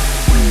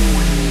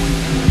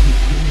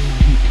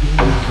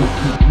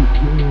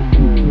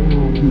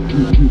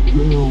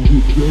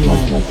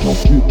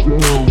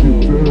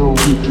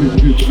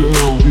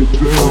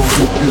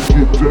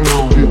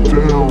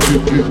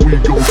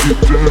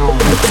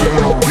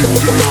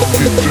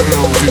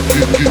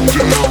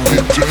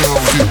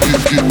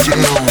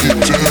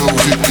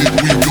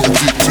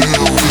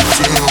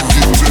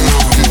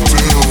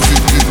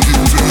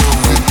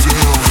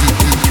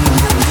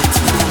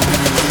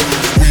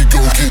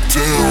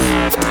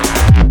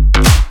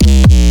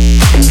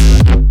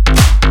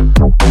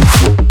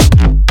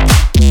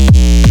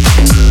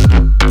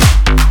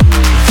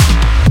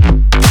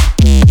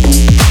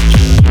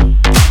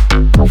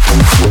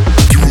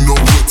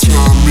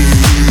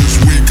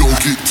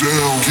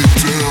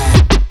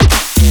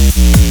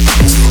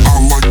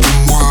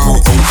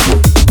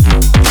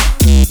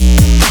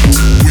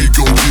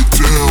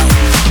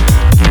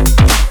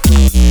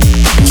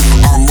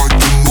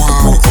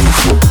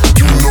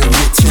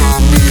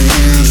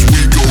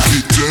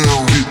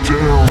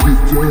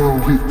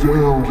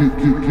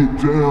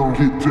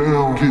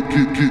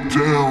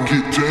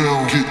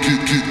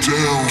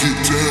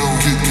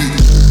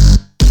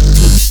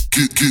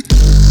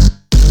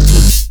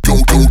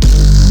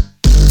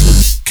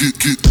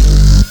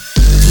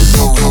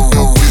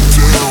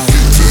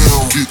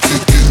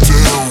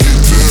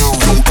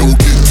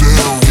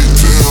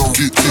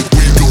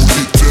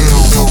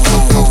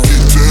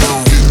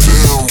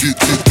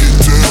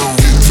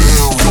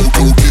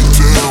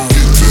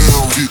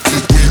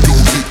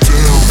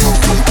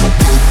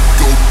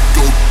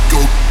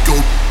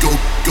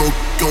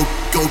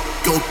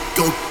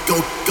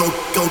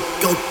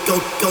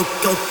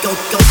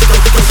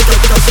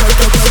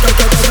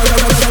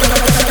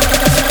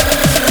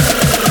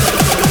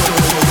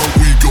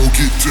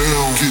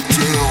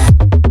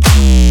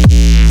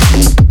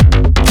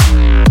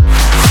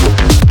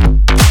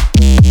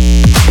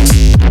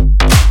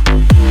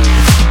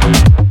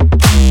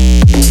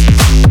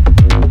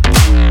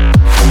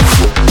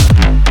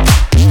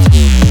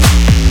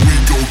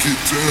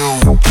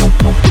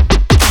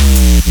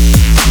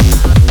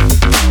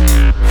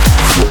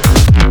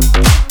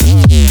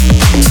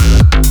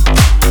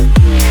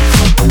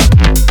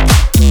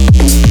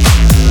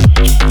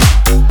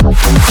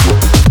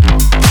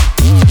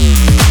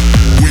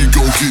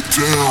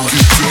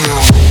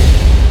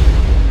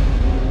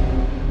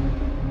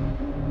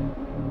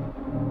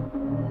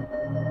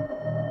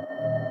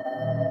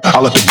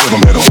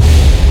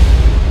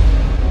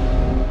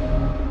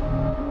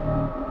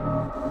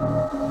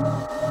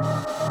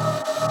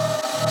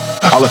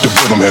 I let the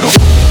rhythm hit him.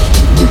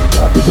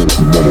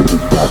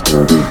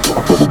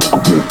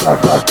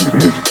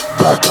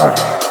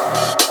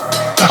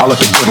 I let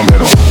the rhythm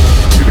hit him.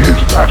 It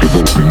hits back, it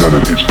won't be none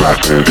of his back.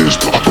 It is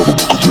the rubber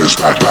book of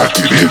wrist back.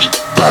 It hits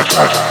back.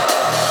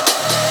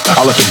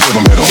 I let the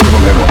rhythm hit him.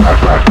 Rhythm hit him.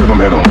 Rhythm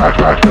hit him.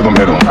 Rhythm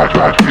hit him.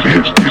 It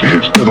hits.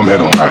 Rhythm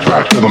hit him.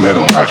 Rhythm hit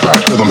him.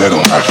 Rhythm hit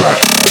him.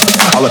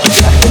 I let the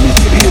back of me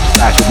get hits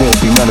back. It won't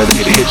be none of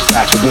it. It hits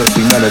back. It won't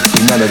be none of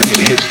it.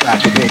 It hits back.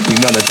 It won't be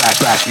none of that.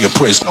 Back your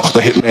prisoner. The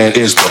hitman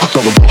is the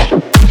rubber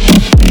book.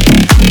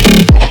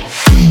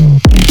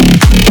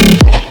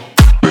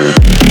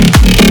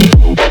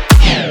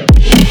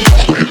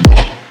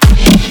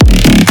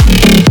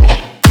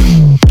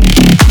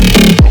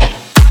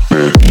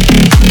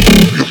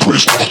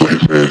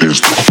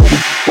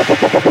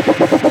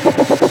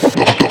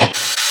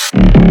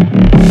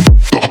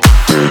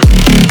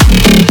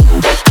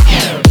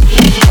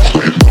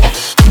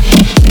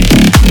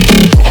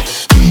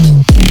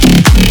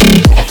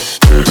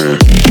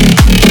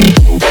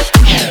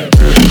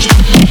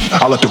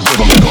 I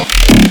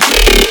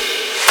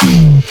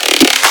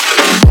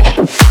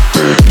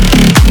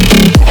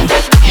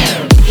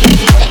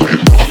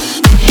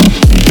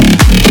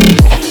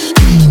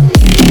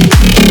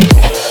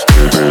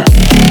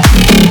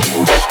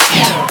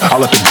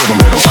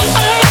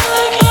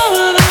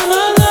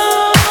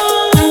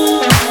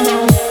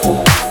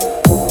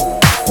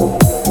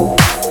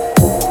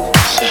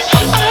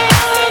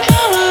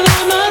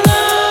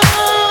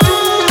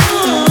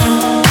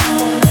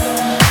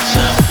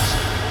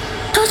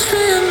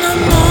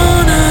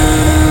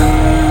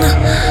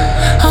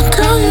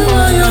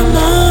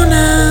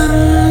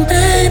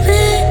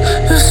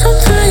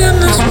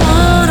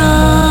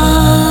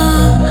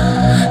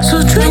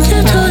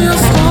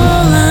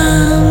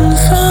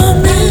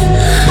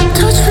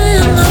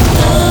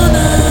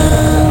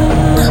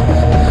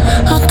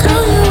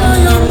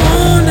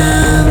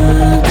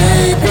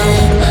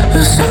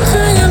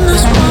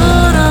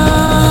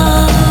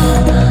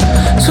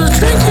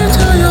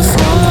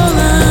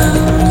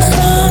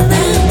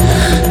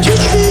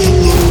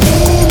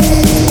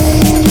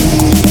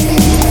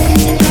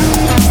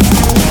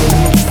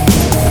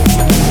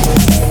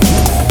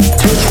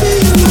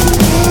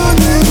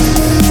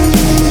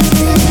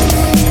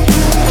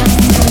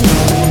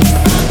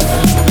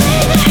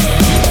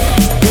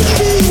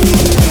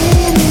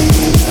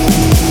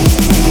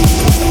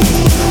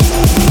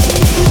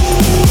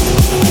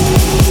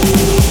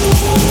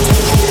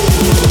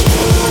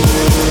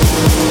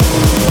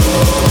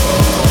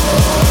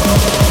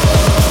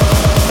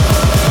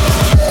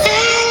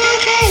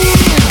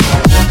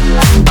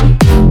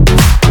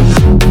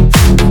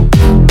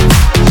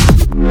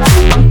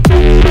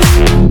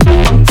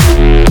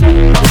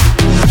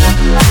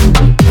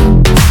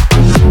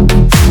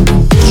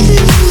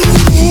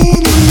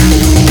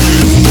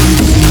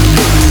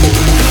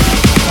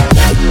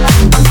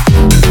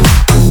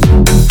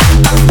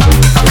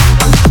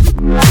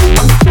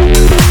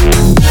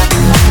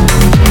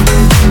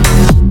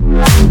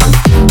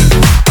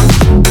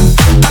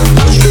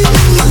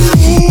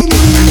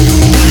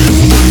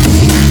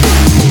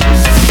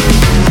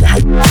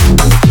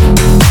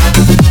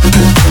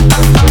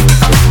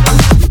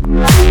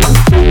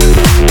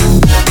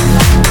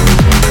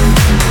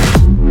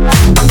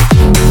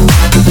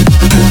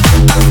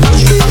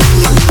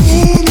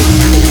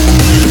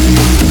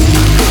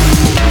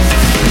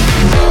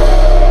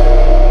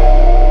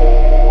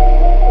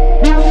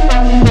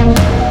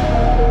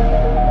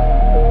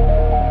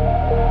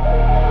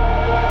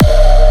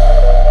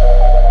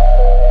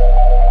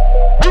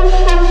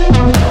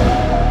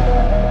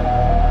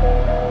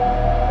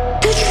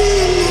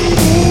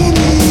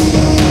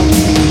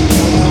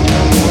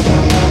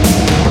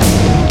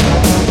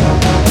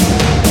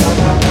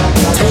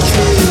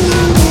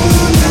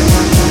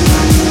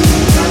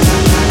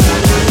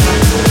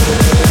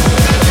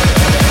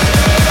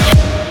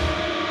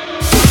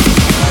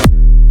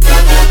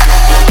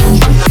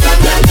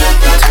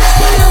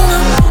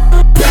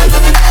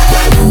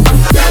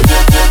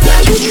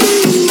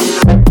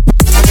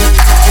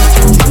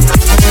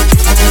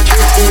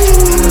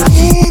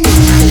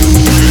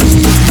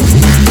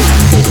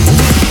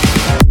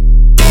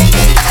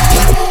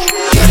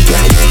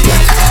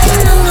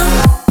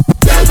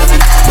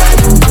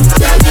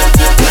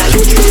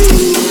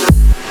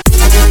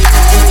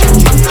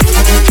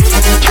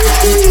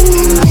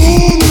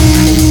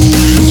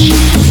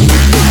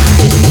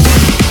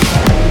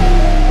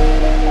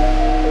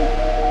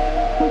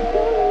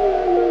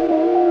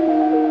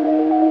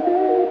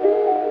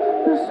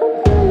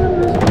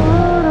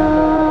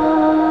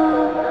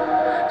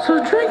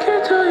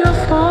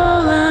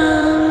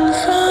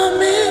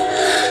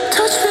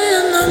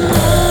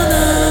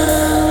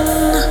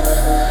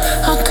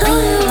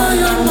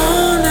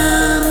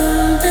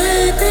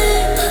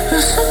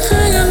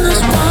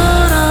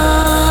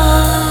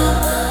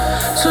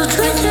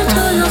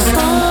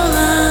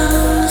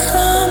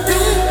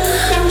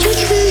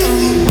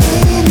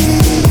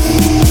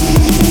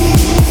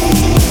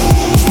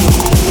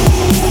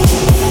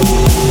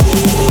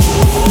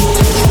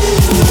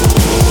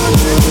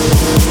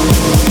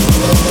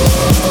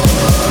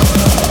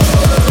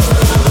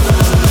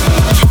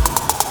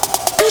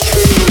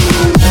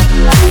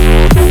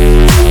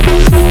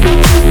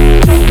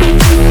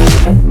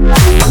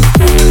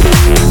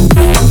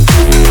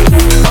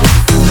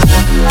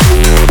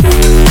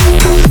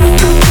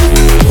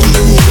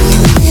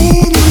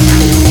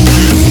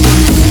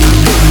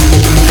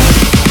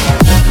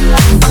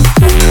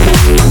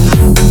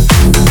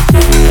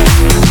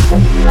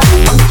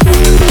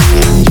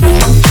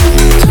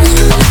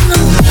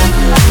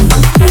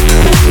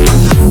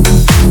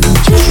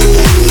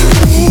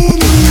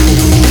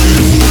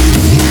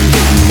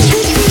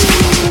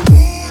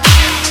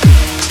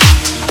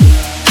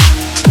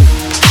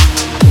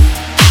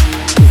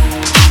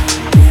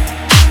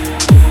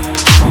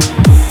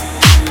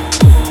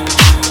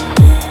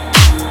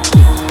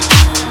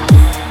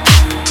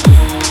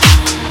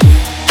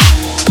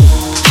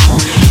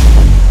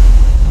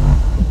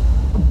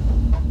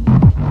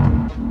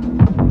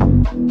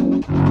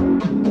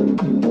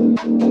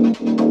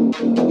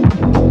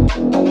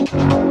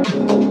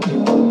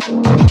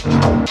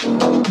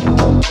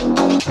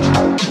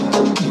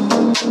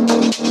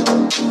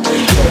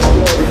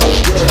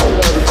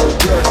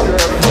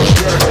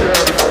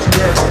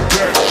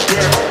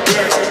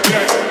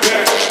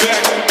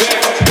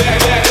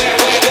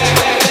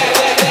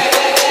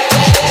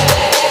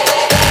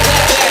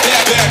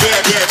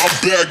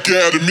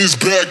him, he's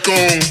back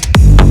on.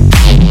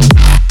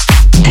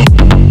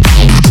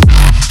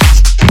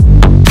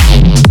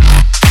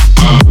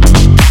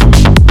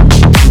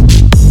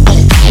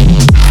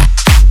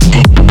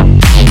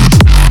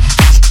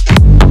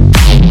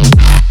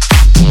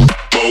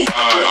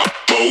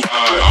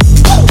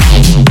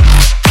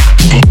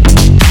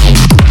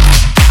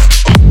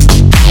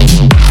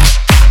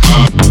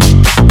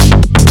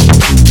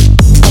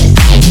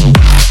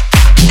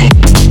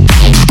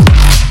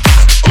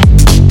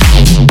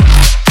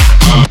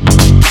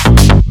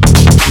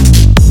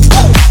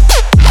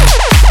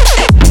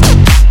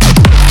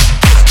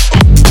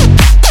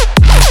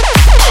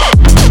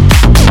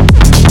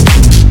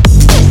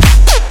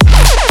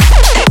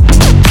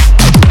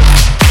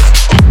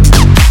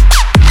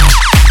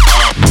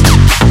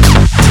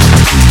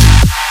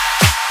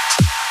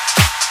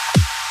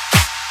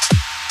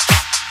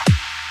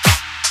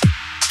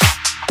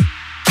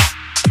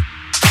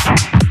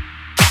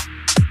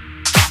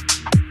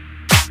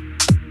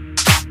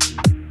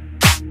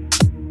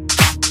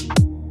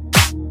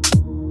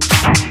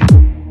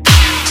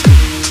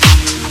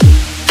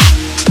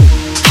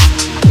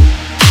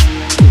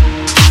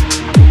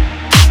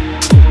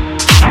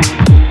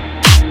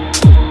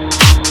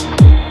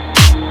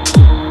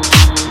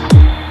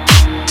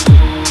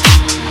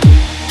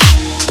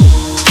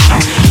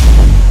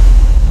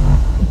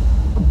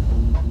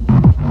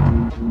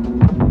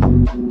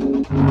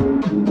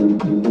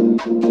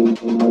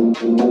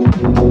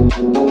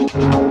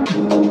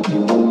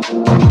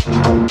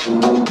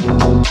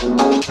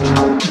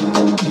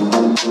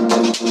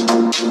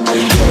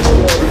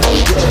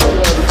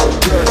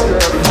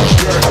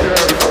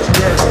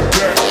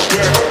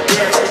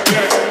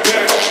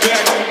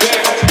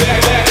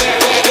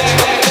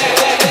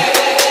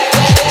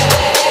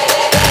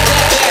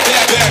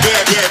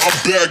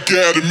 Back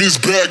at him, he's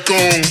back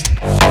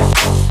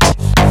on.